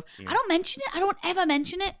fucking stuff. I don't mention it. I don't ever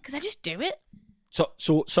mention it because I just do it.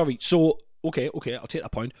 So sorry. So okay, I'll take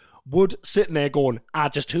that point. Would sitting there going, I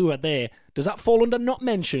just hoovered there, does that fall under not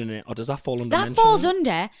mentioning it, or does that fall under mentioning it? That falls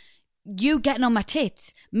under you getting on my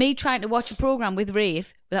tits, me trying to watch a program with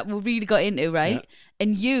Rafe that we really got into, right? Yeah.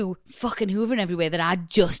 And you fucking hoovering everywhere that I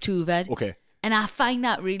just hoovered. Okay. And I find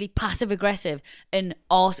that really passive aggressive and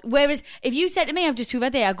awesome. Whereas if you said to me, I've just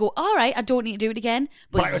hoovered there, I go, all right, I don't need to do it again.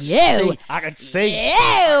 But I can see. I can see.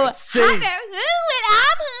 I I'm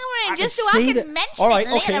hoovering just so I can mention it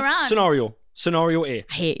later on. Scenario A.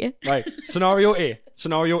 I hate you. Right. Scenario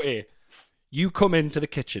A. You come into the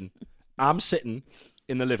kitchen. I'm sitting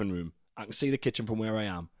in the living room. I can see the kitchen from where I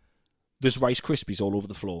am. There's Rice Krispies all over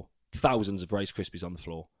the floor. Thousands of Rice Krispies on the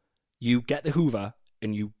floor. You get the hoover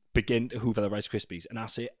and you begin to hoover the Rice Krispies. And I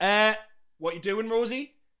say, what you doing,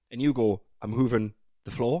 Rosie? And you go, I'm hoovering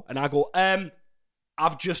the floor. And I go,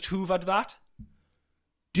 I've just hoovered that.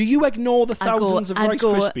 Do you ignore the thousands of Rice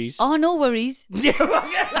Krispies? Oh, no worries. You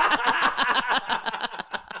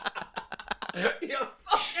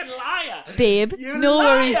fucking liar. Babe, you no liar.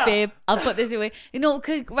 worries, babe. I'll put this away.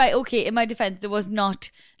 Right, okay, in my defence, there was not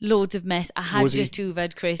loads of mess. I had just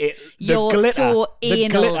hoovered, Chris. You're so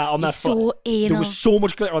anal. The glitter on that floor. So anal. There was so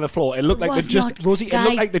much glitter on the floor. It looked like they just... Rosie, it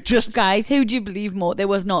looked like they just... Guys, who do you believe more? There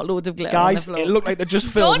was not loads of glitter on the floor. Guys, it looked like they just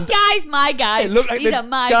filmed... Don't guys, my guys. It looked like These are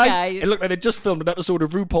my guys. It looked like they just filmed an episode of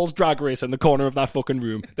RuPaul's Drag Race in the corner of that fucking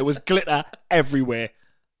room. There was glitter everywhere.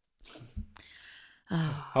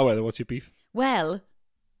 However, what's your beef? Well,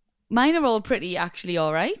 mine are all pretty actually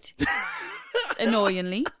all right.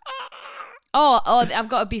 Annoyingly. Oh, I've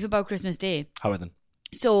got a beef about Christmas Day. How then?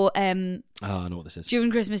 So, I know what this is.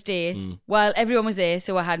 During Christmas Day, well, everyone was there.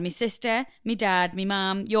 So I had my sister, my dad, my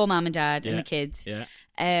mum, your mum and dad, and the kids. Yeah.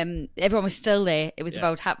 Everyone was still there. It was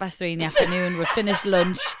about 3:30 in the afternoon. We'd finished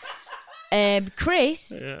lunch.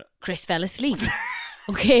 Chris fell asleep.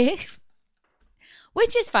 Okay.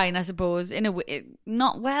 Which is fine, I suppose. In a way,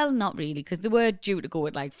 not really, because they were due to go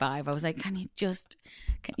at like 5. I was like, can you just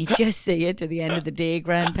see it to the end of the day,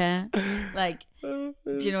 Grandpa? Like, do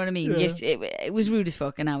you know what I mean? Yeah. It was rude as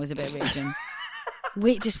fuck, and I was a bit raging.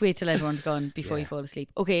 Wait till everyone's gone before you fall asleep.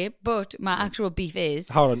 Okay, but my actual beef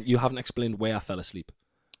is... Hold on, you haven't explained where I fell asleep.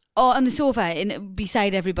 Oh, on the sofa,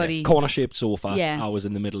 beside everybody. Yeah, corner-shaped sofa. Yeah. I was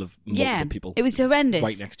in the middle of multiple people. It was horrendous.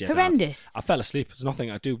 Right next to you. Horrendous. I fell asleep. There's nothing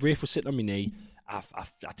I do. Rafe was sitting on my knee. I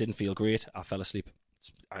didn't feel great. I fell asleep.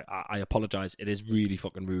 I apologise. It is really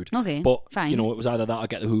fucking rude. Okay, but fine. You know, it was either that or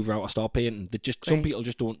get the hoover out or start painting. Some people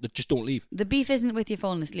just don't leave. The beef isn't with you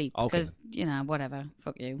falling asleep because whatever.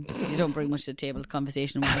 Fuck you. You don't bring much to the table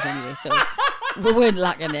conversation-wise anyway. So we weren't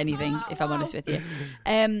lacking anything, if I'm honest with you.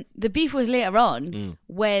 The beef was later on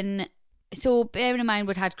when. So bearing in mind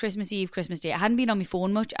we'd had Christmas Eve, Christmas Day. I hadn't been on my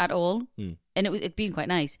phone much at all, and it'd been quite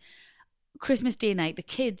nice. Christmas Day night, the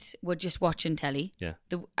kids were just watching telly. Yeah,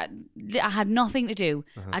 I had nothing to do.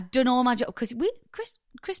 I'd done all my job because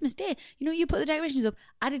Christmas Day. You put the decorations up.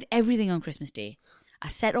 I did everything on Christmas Day. I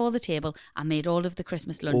set all the table. I made all of the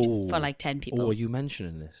Christmas lunch for like 10 people. Oh, are you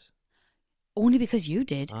mentioning this? Only because you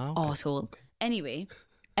did, arsehole. Okay. Anyway,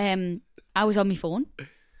 I was on my phone,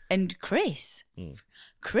 and Chris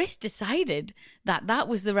decided that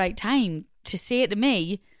was the right time to say to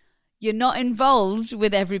me, you're not involved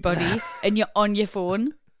with everybody and you're on your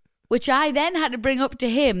phone, which I then had to bring up to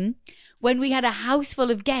him when we had a house full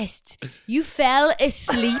of guests. You fell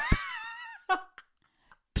asleep.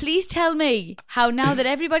 Please tell me how now that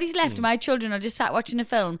everybody's left, my children are just sat watching a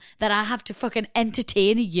film, that I have to fucking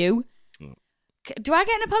entertain you. Do I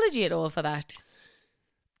get an apology at all for that?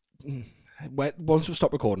 Once we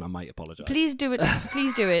stop recording, I might apologise. Please do it.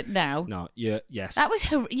 Please do it now. No, yes. That was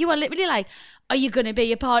you were literally like, "Are you going to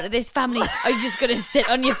be a part of this family? Are you just going to sit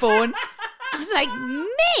on your phone?" I was like,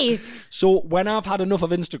 "Mate." So when I've had enough of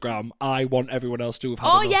Instagram, I want everyone else to have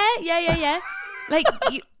had enough. Yeah. Like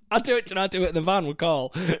you. I do it in the van with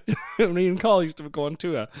Carl. Me and Carl used to go on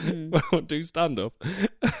tour. Do stand up.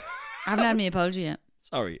 I haven't had my apology yet.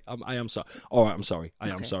 Sorry, I am sorry. All right, I'm sorry. I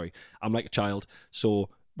am sorry. I'm like a child, so.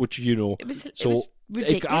 Which it was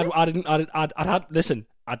ridiculous. I'd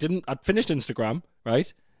finished Instagram,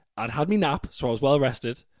 right? I'd had me nap, so I was well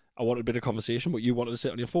rested, I wanted a bit of conversation, but you wanted to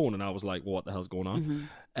sit on your phone, and I was like, what the hell's going on?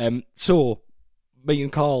 So me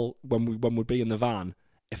and Carl, when we'd be in the van,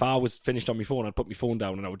 if I was finished on my phone, I'd put my phone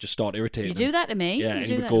down and I would just start irritating You do that to me? Yeah, you and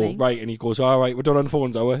do he would that go, to me? right, and he goes, all right, we're done on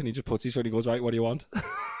phones, are we? And he just puts his phone and he goes, right, what do you want?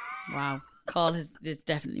 Wow. Carl is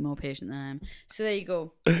definitely more patient than I am. So there you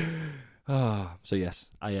go. So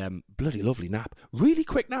yes, I bloody lovely nap. Really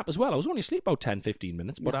quick nap as well. I was only asleep about 10-15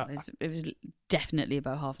 minutes, but It was definitely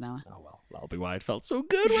about half an hour. oh well, that'll be why it felt so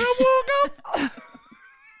good when I woke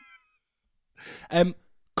up.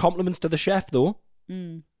 Compliments to the chef though.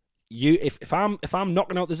 You, if I'm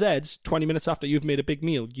knocking out the Zeds 20 minutes after you've made a big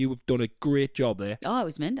meal, you have done a great job there. Oh, it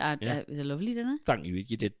was mint. It was a lovely dinner. Thank you.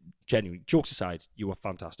 You did genuinely. Jokes aside, you were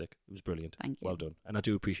fantastic. It was brilliant. Thank you. Well done. And I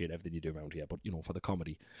do appreciate everything you do around here. But for the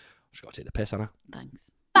comedy, I've just got to take the piss, Anna.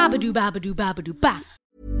 Thanks. Babadoo, babadoo, babadoo, ba.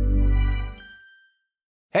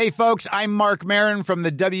 Hey folks, I'm Mark Maron from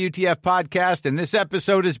the WTF Podcast, and this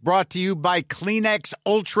episode is brought to you by Kleenex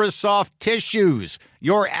Ultra Soft Tissues,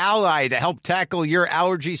 your ally to help tackle your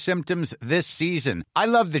allergy symptoms this season. I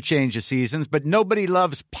love the change of seasons, but nobody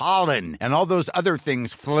loves pollen and all those other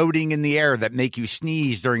things floating in the air that make you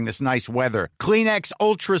sneeze during this nice weather. Kleenex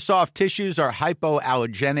Ultra Soft Tissues are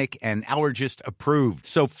hypoallergenic and allergist approved,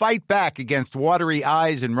 so fight back against watery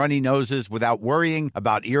eyes and runny noses without worrying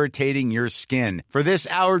about irritating your skin. For this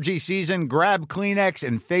allergy season, grab Kleenex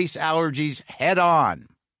and face allergies head on.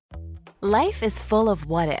 Life is full of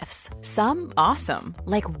what-ifs. Some awesome,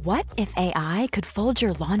 like what if AI could fold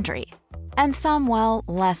your laundry? And some, well,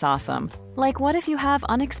 less awesome, like what if you have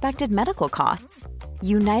unexpected medical costs?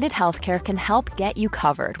 United Healthcare can help get you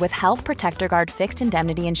covered with Health Protector Guard fixed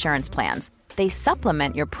indemnity insurance plans. They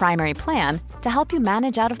supplement your primary plan to help you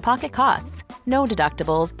manage out-of-pocket costs. No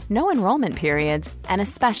deductibles, no enrollment periods, and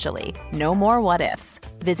especially no more what-ifs.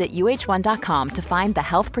 Visit uh1.com to find the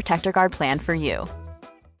Health Protector Guard plan for you.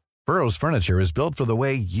 Burrow's furniture is built for the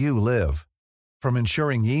way you live. From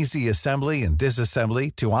ensuring easy assembly and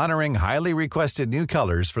disassembly to honoring highly requested new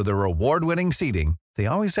colors for their award-winning seating, they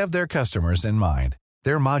always have their customers in mind.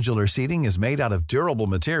 Their modular seating is made out of durable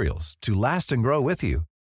materials to last and grow with you.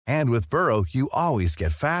 And with Burrow, you always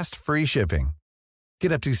get fast, free shipping.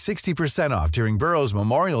 Get up to 60% off during Burrow's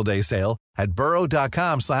Memorial Day sale at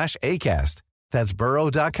burrow.com/ACAST. That's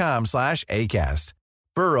burrow.com/ACAST.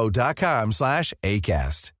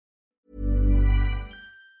 burrow.com/ACAST.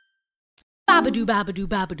 Babadoo, babadoo,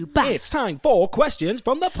 babadoo, ba. It's time for questions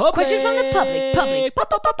from the public. Questions from the public.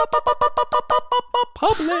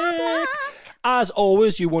 Public. As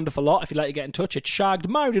always, you wonderful lot, if you'd like to get in touch, it's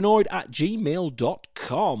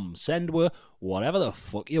shaggedmarriedanoid@gmail.com. Send her whatever the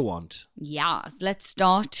fuck you want. Yes, let's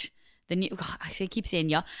start the new. God, I keep saying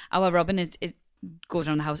yeah. Our Robin is goes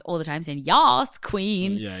around the house all the time saying yes,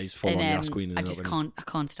 Queen. Yeah, he's full on yes, Queen. I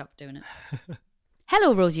can't stop doing it.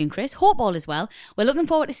 Hello, Rosie and Chris. Hope all is well. We're looking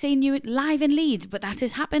forward to seeing you live in Leeds, but that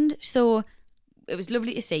has happened, so it was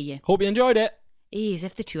lovely to see you. Hope you enjoyed it. As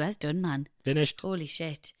if the tour's done, man. Finished. Holy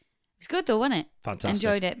shit. It was good though, wasn't it? Fantastic.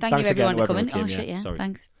 Enjoyed it. Thanks you everyone again to coming. Came, oh shit, yeah. Sorry.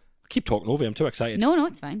 Thanks. Keep talking over you. I'm too excited. No,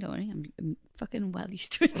 it's fine. Don't worry. I'm fucking well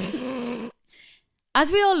used to it. As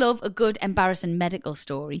we all love a good embarrassing medical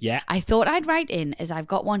story, yeah, I thought I'd write in as I've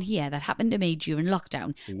got one here that happened to me during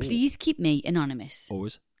lockdown. Ooh. Please keep me anonymous.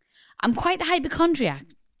 Always. I'm quite the hypochondriac,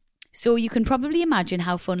 so you can probably imagine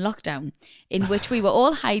how fun lockdown, in which we were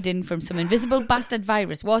all hiding from some invisible bastard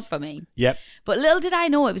virus, was for me. Yep. But little did I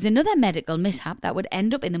know it was another medical mishap that would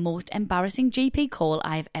end up in the most embarrassing GP call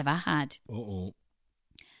I've ever had. Uh-oh.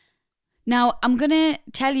 Now, I'm going to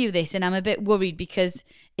tell you this, and I'm a bit worried because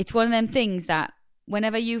it's one of them things that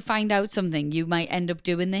whenever you find out something, you might end up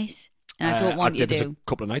doing this, and I don't want you to. I did this a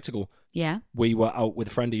couple of nights ago. Yeah. We were out with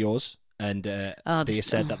a friend of yours, and they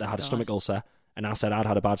said that they had a stomach ulcer, and I said I'd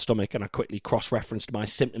had a bad stomach, and I quickly cross-referenced my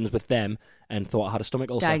symptoms with them and thought I had a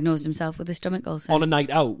stomach ulcer. Diagnosed himself with a stomach ulcer. On a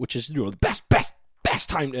night out, which is the best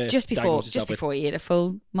time to just before he ate a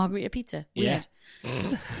full margarita pizza. Weird.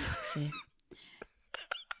 Yeah.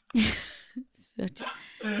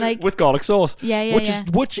 Like with garlic sauce,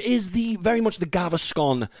 which is the very much the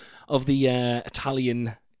Gaviscon of the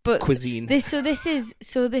Italian cuisine. This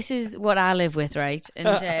is what I live with, right?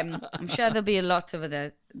 And I'm sure there'll be a lot of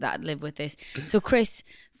other that live with this. So Chris,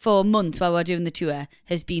 for months while we're doing the tour,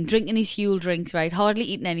 has been drinking his Huel drinks, right? Hardly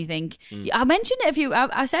eating anything. I mentioned it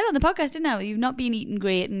I said on the podcast, didn't I? You've not been eating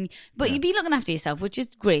great, but you've been looking after yourself, which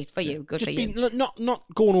is great for you. Good just for you. Not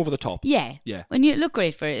going over the top. Yeah. Yeah. When you look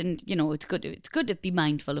great for it, and it's good to be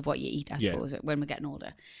mindful of what you eat, I suppose, when we're getting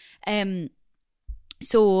older.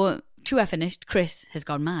 So tour finished, Chris has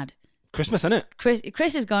gone mad. Christmas, innit?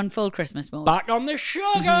 Chris has gone full Christmas mode. Back on the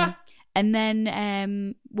sugar. And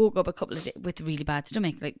then woke up a couple of days with really bad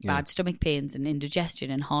stomach, bad stomach pains and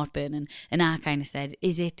indigestion and heartburn. And I kind of said,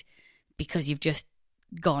 is it because you've just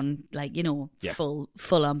gone full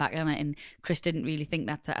on back on it? And Chris didn't really think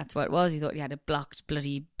that's what it was. He thought he had a blocked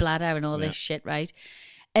bloody bladder and all this shit, right?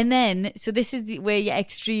 And then, so this is where your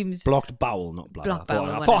extremes... Blocked bowel, not bladder. Blocked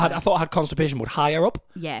bowel, I thought I had constipation, but higher up.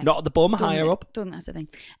 Yeah. Not at the bum, higher up. Don't think that's a thing.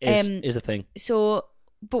 Is a thing. So...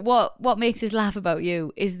 But what makes us laugh about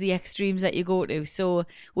you is the extremes that you go to. So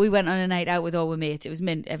we went on a night out with all our mates. It was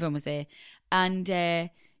mint. Everyone was there. And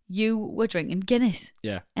you were drinking Guinness.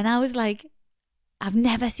 Yeah. And I was like, I've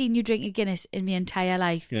never seen you drink a Guinness in my entire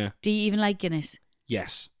life. Yeah. Do you even like Guinness?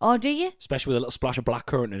 Yes. Oh, do you? Especially with a little splash of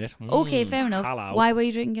blackcurrant in it. Okay, fair enough. Hello. Why were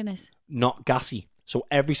you drinking Guinness? Not gassy. So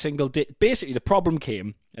every single day... Basically, the problem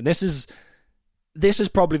came, and this is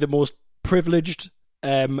probably the most privileged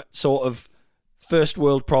sort of... first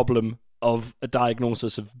world problem of a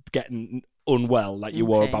diagnosis of getting unwell like you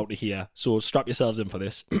were about to hear. So strap yourselves in for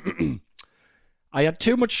this. I had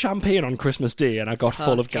too much champagne on Christmas Day and I got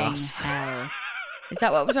full of gas. Hell. Is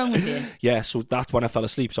that what was wrong with you? Yeah, so that's when I fell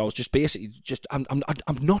asleep. So I was just basically I'm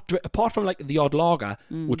not apart from like the odd lager,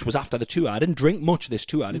 which was after the tour. I didn't drink much this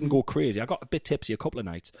tour. I didn't go crazy. I got a bit tipsy a couple of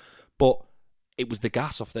nights, but it was the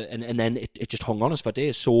gas off and then it just hung on us for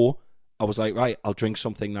days. So I was like, right, I'll drink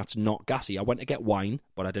something that's not gassy. I went to get wine,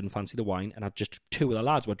 but I didn't fancy the wine. And two of the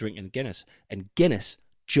lads were drinking Guinness. And Guinness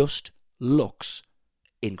just looks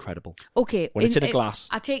incredible. Okay. When it's in a glass.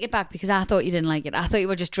 I take it back because I thought you didn't like it. I thought you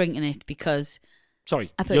were just drinking it because...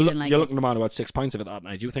 Sorry. I thought you didn't like it. You're looking at a man who had 6 pints of it that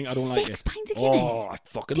night. Do you think I don't like it? 6 pints of Guinness? Oh,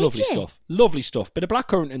 fucking lovely stuff. Lovely stuff. Bit of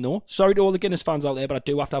blackcurrant in though. Sorry to all the Guinness fans out there, but I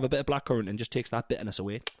do have to have a bit of blackcurrant and just takes that bitterness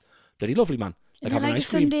away. Bloody lovely, man. Like having ice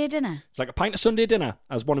cream. Sunday dinner? It's like a pint of Sunday dinner,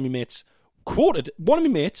 as one of my mates quoted. One of my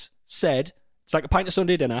mates said, it's like a pint of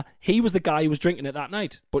Sunday dinner. He was the guy who was drinking it that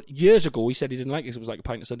night. But years ago, he said he didn't like it because it was like a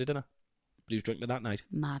pint of Sunday dinner. But he was drinking it that night.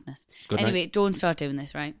 Madness. Anyway, don't start doing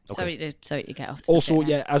this, right? Okay. Sorry to get off the Also,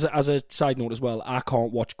 yeah, as a side note as well, I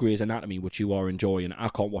can't watch Grey's Anatomy, which you are enjoying. I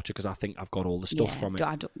can't watch it because I think I've got all the stuff from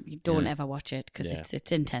it. Don't ever watch it because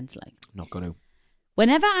it's intense. Like, not going to.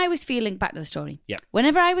 Whenever I was feeling, back to the story. Yeah.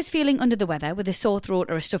 Whenever I was feeling under the weather with a sore throat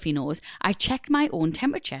or a stuffy nose, I checked my own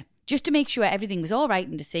temperature just to make sure everything was all right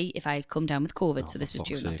and to see if I had come down with COVID. So this was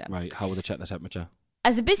during lockdown. Right, how would they check the temperature?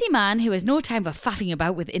 As a busy man who has no time for faffing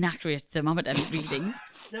about with inaccurate thermometer readings,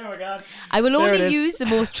 I will only use the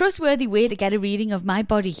most trustworthy way to get a reading of my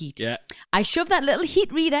body heat. Yeah. I shove that little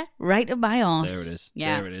heat reader right up my arse. There it is.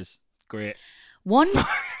 Yeah. There it is. Great. One...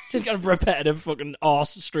 It's got a repetitive fucking arse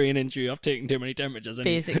strain injury of taking too many temperatures.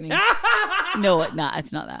 Basically. No,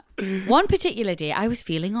 it's not that. One particular day, I was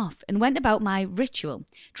feeling off and went about my ritual,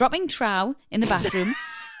 dropping trow in the bathroom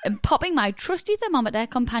and popping my trusty thermometer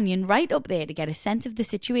companion right up there to get a sense of the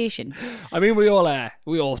situation. I mean, we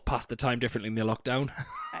all passed the time differently in the lockdown.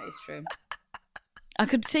 That is true. I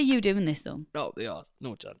could see you doing this, though. No, the arse.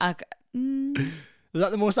 No chance. Is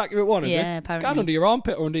that the most accurate one, is it? Yeah, apparently. It's under your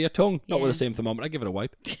armpit or under your tongue. Not with the same thermometer. Give it a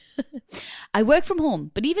wipe. I work from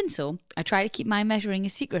home, but even so, I try to keep my measuring a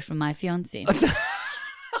secret from my fiancé.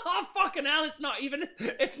 Oh, fucking hell, it's not even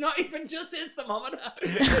just his thermometer.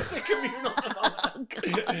 It's a communal thermometer. Oh,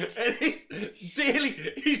 God. And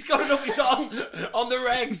he's got it up his arse on the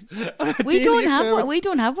regs. We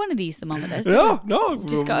don't have one of these thermometers. No. We've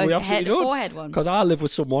just got a forehead one. Because I live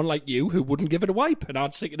with someone like you who wouldn't give it a wipe, and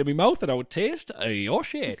I'd stick it in my mouth and I would taste your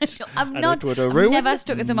shit. I've never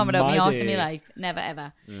stuck a thermometer up my arse in my life. Never,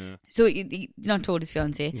 ever. Yeah. So you're not told his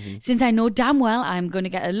fiancé. Since I know damn well I'm going to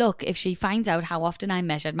get a look if she finds out how often I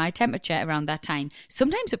measured my temperature around that time,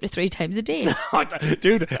 sometimes up to 3 times a day.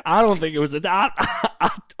 Dude, I don't think it was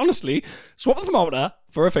honestly, swap the thermometer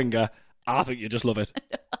for a finger. I think you just love it.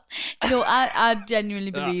 No, I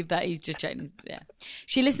genuinely believe that he's just checking his... Yeah.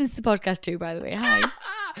 She listens to the podcast too, by the way. Hi.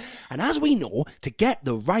 And as we know, to get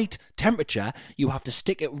the right temperature, you have to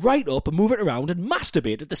stick it right up and move it around and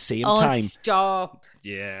masturbate at the same time. Stop.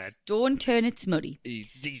 Yeah. Don't turn it smutty.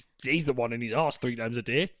 He's the one in his arse 3 times a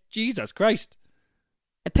day. Jesus Christ.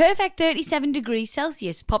 A perfect 37 degrees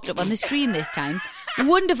Celsius popped up on the screen this time.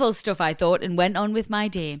 Wonderful stuff, I thought, and went on with my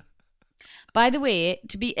day. By the way,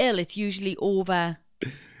 to be ill, it's usually over...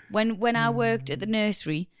 When I worked at the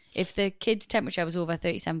nursery, if the kid's temperature was over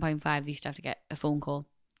 37.5, they used to have to get a phone call.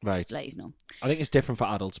 Right. Just to let you know. I think it's different for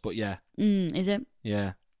adults, but yeah. Is it?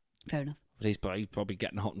 Yeah. Fair enough. But he's probably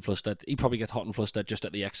getting hot and flustered. He probably gets hot and flustered just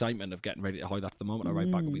at the excitement of getting ready to hide that thermometer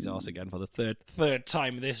right back up his arse again for the third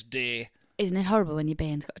time this day. Isn't it horrible when your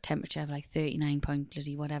bane's got a temperature of like 39 point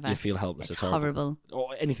bloody whatever? You feel helpless. It's horrible.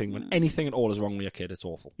 Or anything. When anything at all is wrong with your kid, it's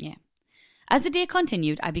awful. Yeah. As the day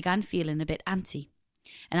continued, I began feeling a bit antsy.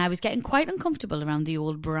 and I was getting quite uncomfortable around the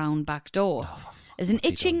old brown back door as an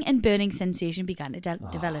itching and burning sensation began to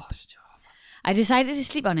develop. I decided to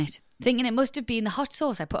sleep on it, thinking it must have been the hot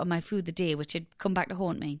sauce I put on my food the day, which had come back to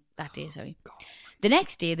haunt me that day, sorry. The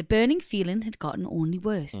next day, the burning feeling had gotten only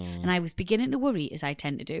worse, and I was beginning to worry, as I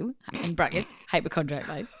tend to do, in brackets, hypochondriac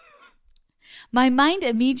vibe. My mind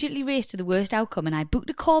immediately raced to the worst outcome, and I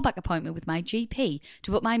booked a callback appointment with my GP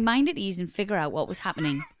to put my mind at ease and figure out what was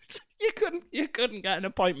happening. You couldn't get an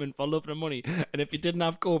appointment for love and money, and if you didn't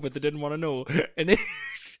have COVID, they didn't want to know. And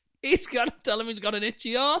he's got to tell him he's got an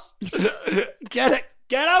itchy arse. Get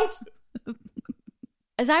out.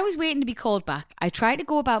 As I was waiting to be called back, I tried to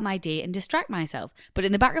go about my day and distract myself, but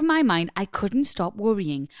in the back of my mind, I couldn't stop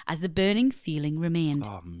worrying as the burning feeling remained.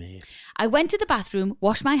 Oh, mate. I went to the bathroom,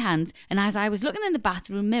 washed my hands, and as I was looking in the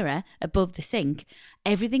bathroom mirror above the sink,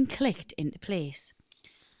 everything clicked into place.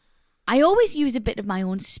 I always use a bit of my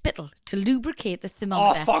own spittle to lubricate the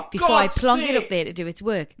thermometer before I plonk it up there to do its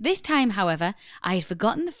work. This time, however, I had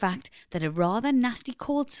forgotten the fact that a rather nasty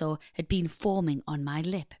cold sore had been forming on my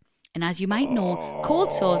lip. And as you might know,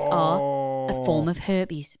 cold sores are a form of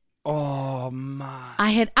herpes. Oh, man.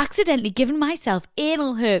 I had accidentally given myself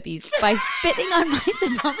anal herpes by spitting on my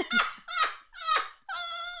thermometer.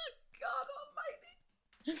 God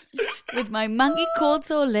almighty. With my mangy cold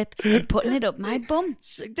sore lip and putting it up my bum.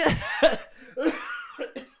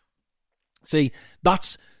 See,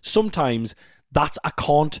 sometimes I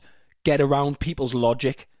can't get around people's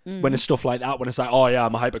logic. When it's stuff like that, when it's like, oh yeah,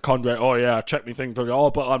 I'm a hypochondriac, oh yeah, check me thing, oh,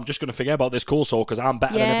 but I'm just going to forget about this cold sore because I'm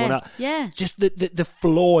better than everyone else. Yeah. Just the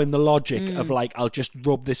flaw in the logic of like, I'll just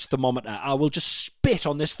rub this thermometer, I will just spit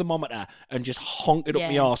on this thermometer and just honk it up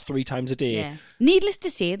my arse 3 times a day. Yeah. Needless to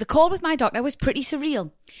say, the call with my doctor was pretty surreal,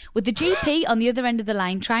 with the GP on the other end of the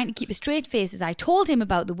line trying to keep a straight face as I told him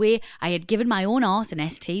about the way I had given my own arse an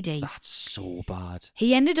STD. That's so bad.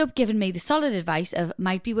 He ended up giving me the solid advice of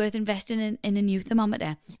might be worth investing in a new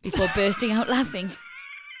thermometer before bursting out laughing.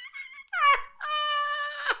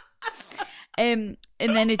 And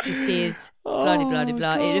then it just says blah blah blah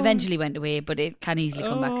blah. It eventually went away, but it can easily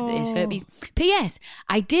come back because it is herpes. P.S.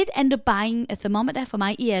 I did end up buying a thermometer for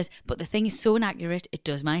my ears, but the thing is so inaccurate it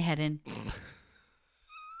does my head in.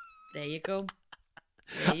 There you go.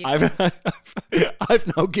 I've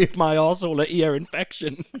now give my arsehole an ear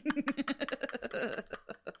infection.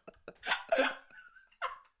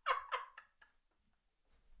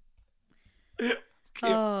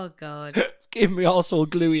 Oh God. Give me arsehole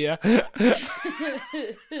glue here.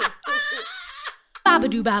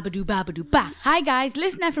 Babadoo, babadoo, babadoo, ba. Hi guys,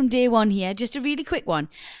 listener from day one here. Just a really quick one.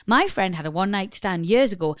 My friend had a one-night stand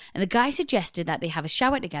years ago, and the guy suggested that they have a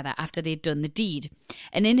shower together after they'd done the deed.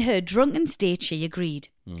 And in her drunken state, she agreed.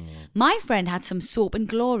 My friend had some soap and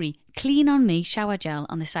glory, clean on me shower gel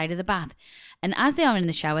on the side of the bath. And as they are in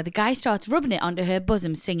the shower, the guy starts rubbing it onto her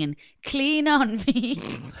bosom, singing, "Clean on me."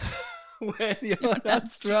 When you're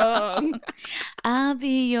not strong, I'll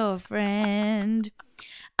be your friend.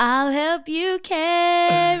 I'll help you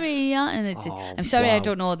carry on. And I'm sorry I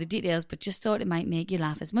don't know all the details, but just thought it might make you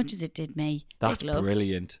laugh as much as it did me. That's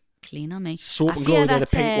brilliant. Clean on me. Soap and glory, they're the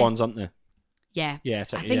pink ones, aren't they? Yeah. Yeah.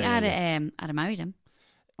 I think I'd have married him.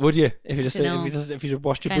 Would you? If you just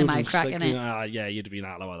washed your boobs and crack, just like, yeah, you'd have been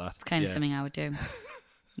out about that. It's kind of something I would do.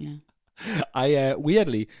 Yeah. I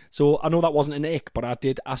weirdly, so I know that wasn't an ick, but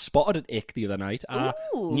I spotted an ick the other night. A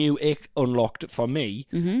new ick unlocked for me.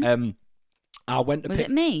 Mm-hmm. I went to Was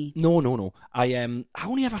it me? No. I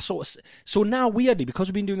only ever sort of, so now weirdly, because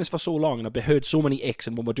we've been doing this for so long and I've heard so many icks,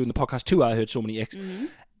 and when we're doing the podcast too, I heard so many icks. Mm-hmm.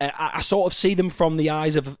 I sort of see them from the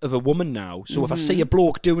eyes of a woman now. So if I see a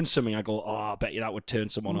bloke doing something, I go, oh, I bet you that would turn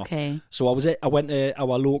someone off. So I went to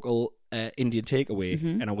our local Indian takeaway,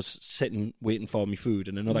 and I was sitting waiting for my food,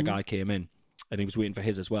 and another guy came in and he was waiting for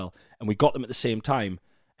his as well, and we got them at the same time.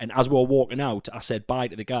 And as we were walking out, I said bye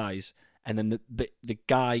to the guys, and then the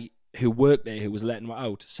guy who worked there, who was letting me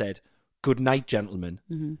out, said, "Good night, gentlemen."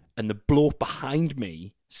 And the bloke behind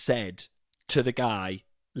me said to the guy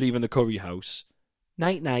leaving the curry house,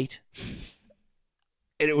 "Night night."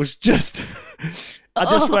 And it was just I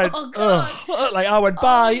just went, like I went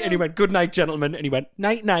bye, and he went, "Good night, gentlemen," and he went,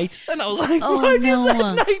 "Night night," and I was like, why have you said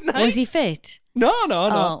night night? Was he fit? No.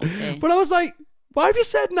 Oh, okay. But I was like, why have you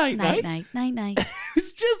said night night? Night.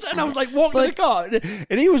 It's just, and I was like walking to the car,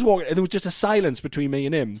 and he was walking, and there was just a silence between me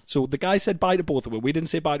and him. So the guy said bye to both of us. We didn't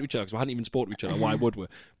say bye to each other because we hadn't even spoken to each other. Why would we?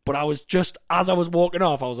 But I was just, as I was walking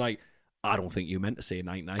off, I was like, I don't think you meant to say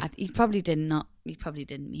night night. He probably did not. He probably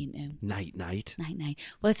didn't mean to. Night night.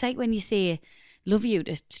 Well, it's like when you say "love you"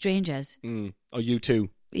 to strangers. Or you too.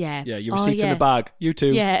 Yeah. Yeah, your receipt's in the bag. You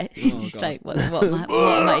too. Yeah. It's like, what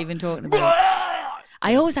am I even talking about?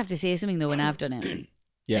 I always have to say something though when I've done it.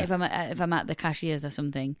 Yeah. If I'm at the cashiers or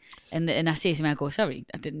something, and I say something, I go, sorry,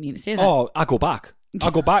 I didn't mean to say that. Oh, I go back. I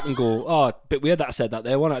go back and go, oh, a bit weird that I said that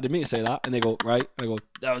there, wasn't it? I didn't mean to say that. And they go, right. And I go,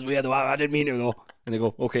 that was weird though. I didn't mean to though. And they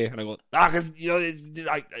go, okay. And I go, because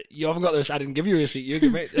you haven't got this. I didn't give you a receipt. You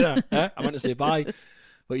give me. I meant to say bye.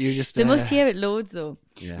 But you just... They must hear it loads though.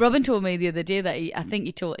 Yeah. Robin told me the other day that he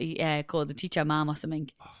called the teacher mum or something.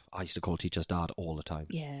 Oh, I used to call teachers dad all the time.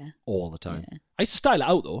 Yeah. All the time. Yeah. I used to style it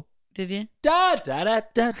out though. Did you? Da da da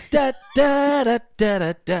da da da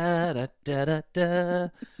da da da da da.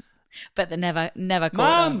 But they never caught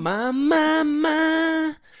on.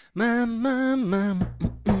 Mama.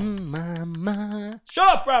 Shut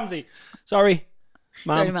up, Ramsey. Sorry,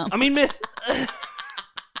 Mum. Sorry, Mum. I mean, Miss.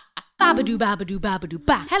 Babadoo, babadoo, babadoo,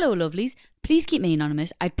 ba. Hello, lovelies. Please keep me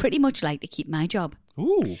anonymous. I'd pretty much like to keep my job.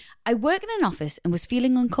 Ooh. I work in an office and was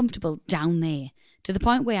feeling uncomfortable down there to the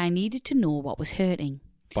point where I needed to know what was hurting.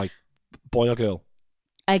 By boy or girl?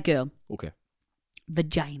 A girl. Okay.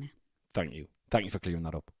 Vagina. Thank you. Thank you for clearing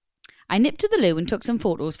that up. I nipped to the loo and took some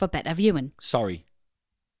photos for better viewing. Sorry.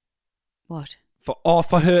 What? For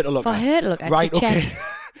her to look For at. her to look at. Right, to check okay.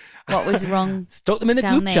 what was wrong. Stuck them in the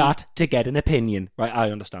down group there. chat to get an opinion. Right,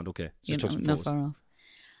 I understand. Okay. You Just took know, some not photos. far off.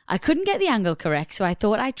 I couldn't get the angle correct, so I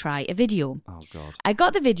thought I'd try a video. Oh, God. I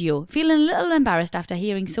got the video, feeling a little embarrassed after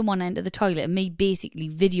hearing someone enter the toilet and me basically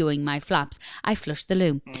videoing my flaps. I flushed the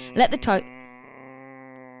loo, left the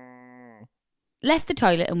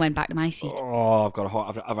toilet and went back to my seat. Oh, I've got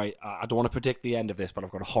I don't want to predict the end of this, but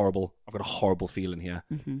I've got a horrible feeling here.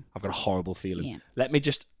 Mm-hmm. I've got a horrible feeling. Yeah. Let me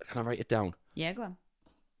just, can I write it down? Yeah, go on.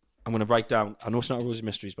 I'm going to write down, I know it's not a Rose of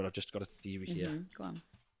Mysteries, but I've just got a theory here. Go on.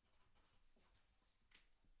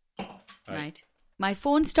 Right. My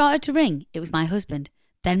phone started to ring. It was my husband.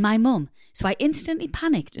 Then my mum. So I instantly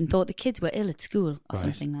panicked and thought the kids were ill at school or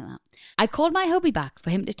something like that. I called my hubby back for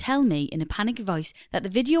him to tell me in a panicked voice that the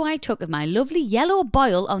video I took of my lovely yellow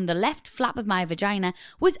boil on the left flap of my vagina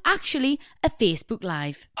was actually a Facebook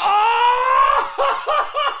Live.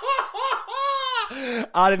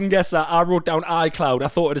 I didn't guess that. I wrote down iCloud. I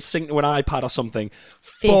thought it had synced to an iPad or something.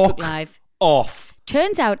 Facebook Fuck Live. Off.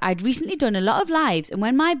 Turns out I'd recently done a lot of lives, and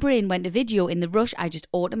when my brain went to video in the rush, I just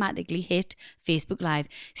automatically hit Facebook Live.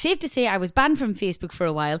 Safe to say I was banned from Facebook for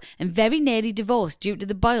a while and very nearly divorced due to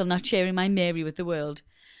the boil not sharing my Mary with the world.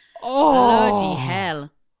 Oh. Bloody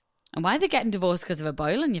hell. And why are they getting divorced because of a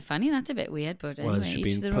boil on your fanny? That's a bit weird, but anyway, Well,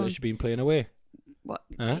 each their own. she's been playing away. What?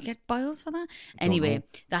 Huh? Do you get boils for that? Anyway,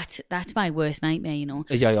 that's my worst nightmare, you know.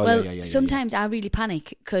 Yeah. Sometimes I really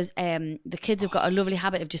panic because the kids have got a lovely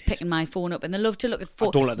habit of just picking my phone up and they love to look at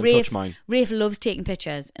photos. Don't let them touch mine. Rafe loves taking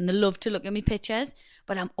pictures and they love to look at me pictures,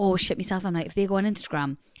 but I'm always shit myself. I'm like, if they go on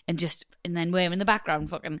Instagram and then we're in the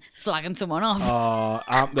background fucking slagging someone off.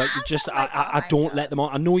 I don't let them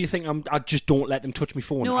on. I know you think I just don't let them touch my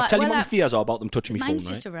phone. No, I'll tell you what my fears are about them touching my phone, mine's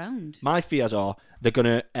right? just around. My fears are they're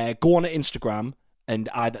going to go on Instagram and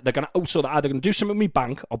they're going to do something with me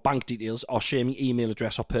bank or bank details or share me email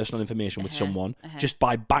address or personal information with someone just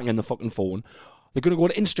by banging the fucking phone. They're going to go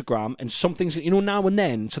to Instagram and something's, now and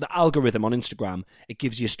then, so the algorithm on Instagram, it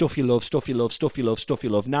gives you stuff you love, stuff you love, stuff you love, stuff you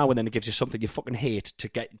love. Now and then it gives you something you fucking hate to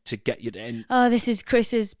get you to end. Oh, this is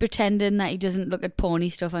Chris is pretending that he doesn't look at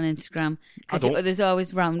porny stuff on Instagram. Because there's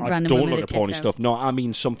always random women I don't look with at porny tits stuff. out. No, I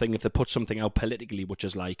mean something, if they put something out politically, which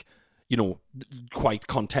is like, quite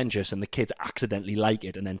contentious and the kids accidentally like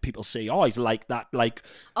it and then people say, oh, he's like that, like,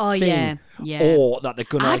 oh, thing. Yeah. Or that they're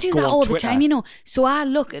going to I like, do go that on all Twitter. the time, So I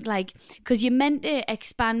look at because you're meant to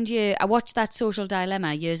expand I watched that Social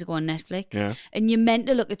Dilemma years ago on Netflix, and you're meant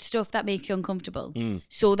to look at stuff that makes you uncomfortable,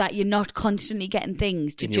 so that you're not constantly getting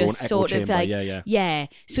things to in your just own sort echo of chamber, like,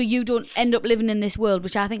 so you don't end up living in this world,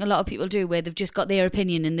 which I think a lot of people do, where they've just got their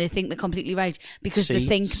opinion and they think they're completely right because they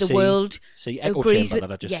think the world echo agrees chamber with.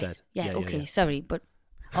 that I just said. Yeah, okay, sorry, but.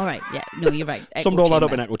 All right, yeah, no, you're right. Summed all that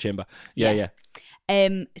up in echo chamber. Yeah.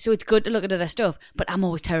 So it's good to look at other stuff, but I'm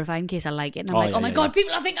always terrified in case I like it, and I'm my God,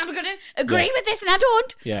 people I think I'm going to agree with this, and I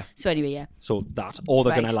don't. Yeah. So anyway, yeah. So that, or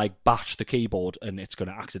they're Right. going to like bash the keyboard, and it's going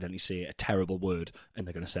to accidentally say a terrible word, and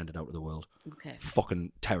they're going to send it out to the world. Okay.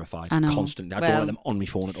 Fucking terrified. I know. Constantly. I don't let them on my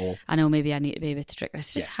phone at all. I know. Maybe I need to be a bit stricter.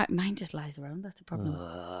 It's just mine just lies around. That's a problem.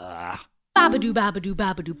 Babadoo, babadoo,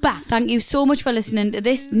 babadoo, ba. Thank you so much for listening to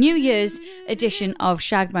this New Year's edition of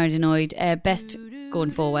Shagged, Married, Annoyed. Best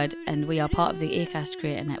going forward, and we are part of the Acast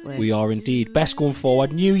Creator Network. We are indeed. Best going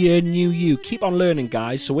forward. New year, new you. Keep on learning,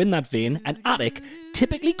 guys. So in that vein, an attic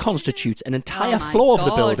typically constitutes an entire floor of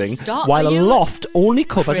the building, while a loft only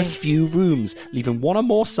covers a few rooms, leaving one or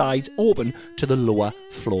more sides open to the lower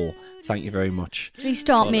floor. Thank you very much. Please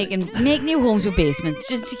start make new homes with basements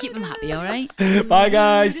just to keep them happy, all right? Bye,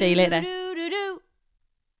 guys. See you later.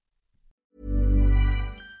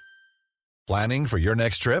 Planning for your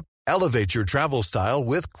next trip? Elevate your travel style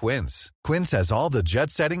with Quince. Quince has all the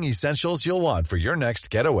jet-setting essentials you'll want for your next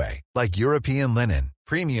getaway, like European linen,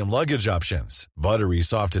 premium luggage options, buttery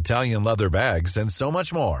soft Italian leather bags, and so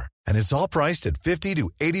much more. And it's all priced at 50 to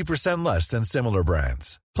 80% less than similar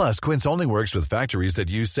brands. Plus, Quince only works with factories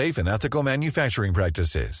that use safe and ethical manufacturing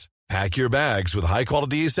practices. Pack your bags with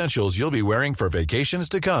high-quality essentials you'll be wearing for vacations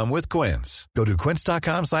to come with Quince. Go to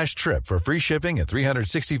quince.com/trip for free shipping and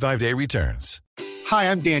 365-day returns. Hi,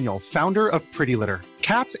 I'm Daniel, founder of Pretty Litter.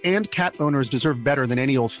 Cats and cat owners deserve better than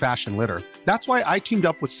any old-fashioned litter. That's why I teamed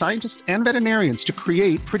up with scientists and veterinarians to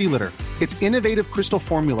create Pretty Litter. Its innovative crystal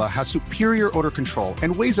formula has superior odor control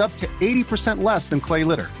and weighs up to 80% less than clay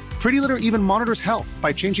litter. Pretty Litter even monitors health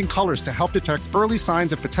by changing colors to help detect early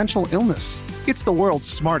signs of potential illness. It's the world's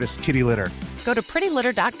smartest kitty litter. Go to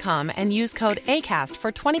prettylitter.com and use code ACAST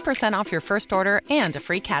for 20% off your first order and a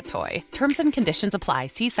free cat toy. Terms and conditions apply.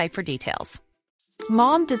 See site for details.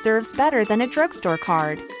 Mom deserves better than a drugstore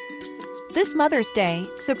card. This Mother's Day,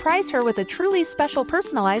 surprise her with a truly special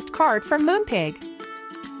personalized card from Moonpig.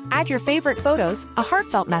 Add your favorite photos, a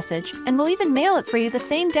heartfelt message, and we'll even mail it for you the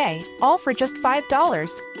same day, all for just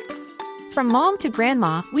 $5. From mom to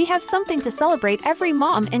grandma, we have something to celebrate every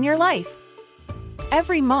mom in your life.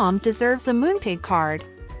 Every mom deserves a Moonpig card.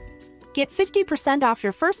 Get 50% off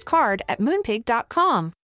your first card at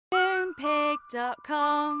Moonpig.com.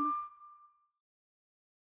 Moonpig.com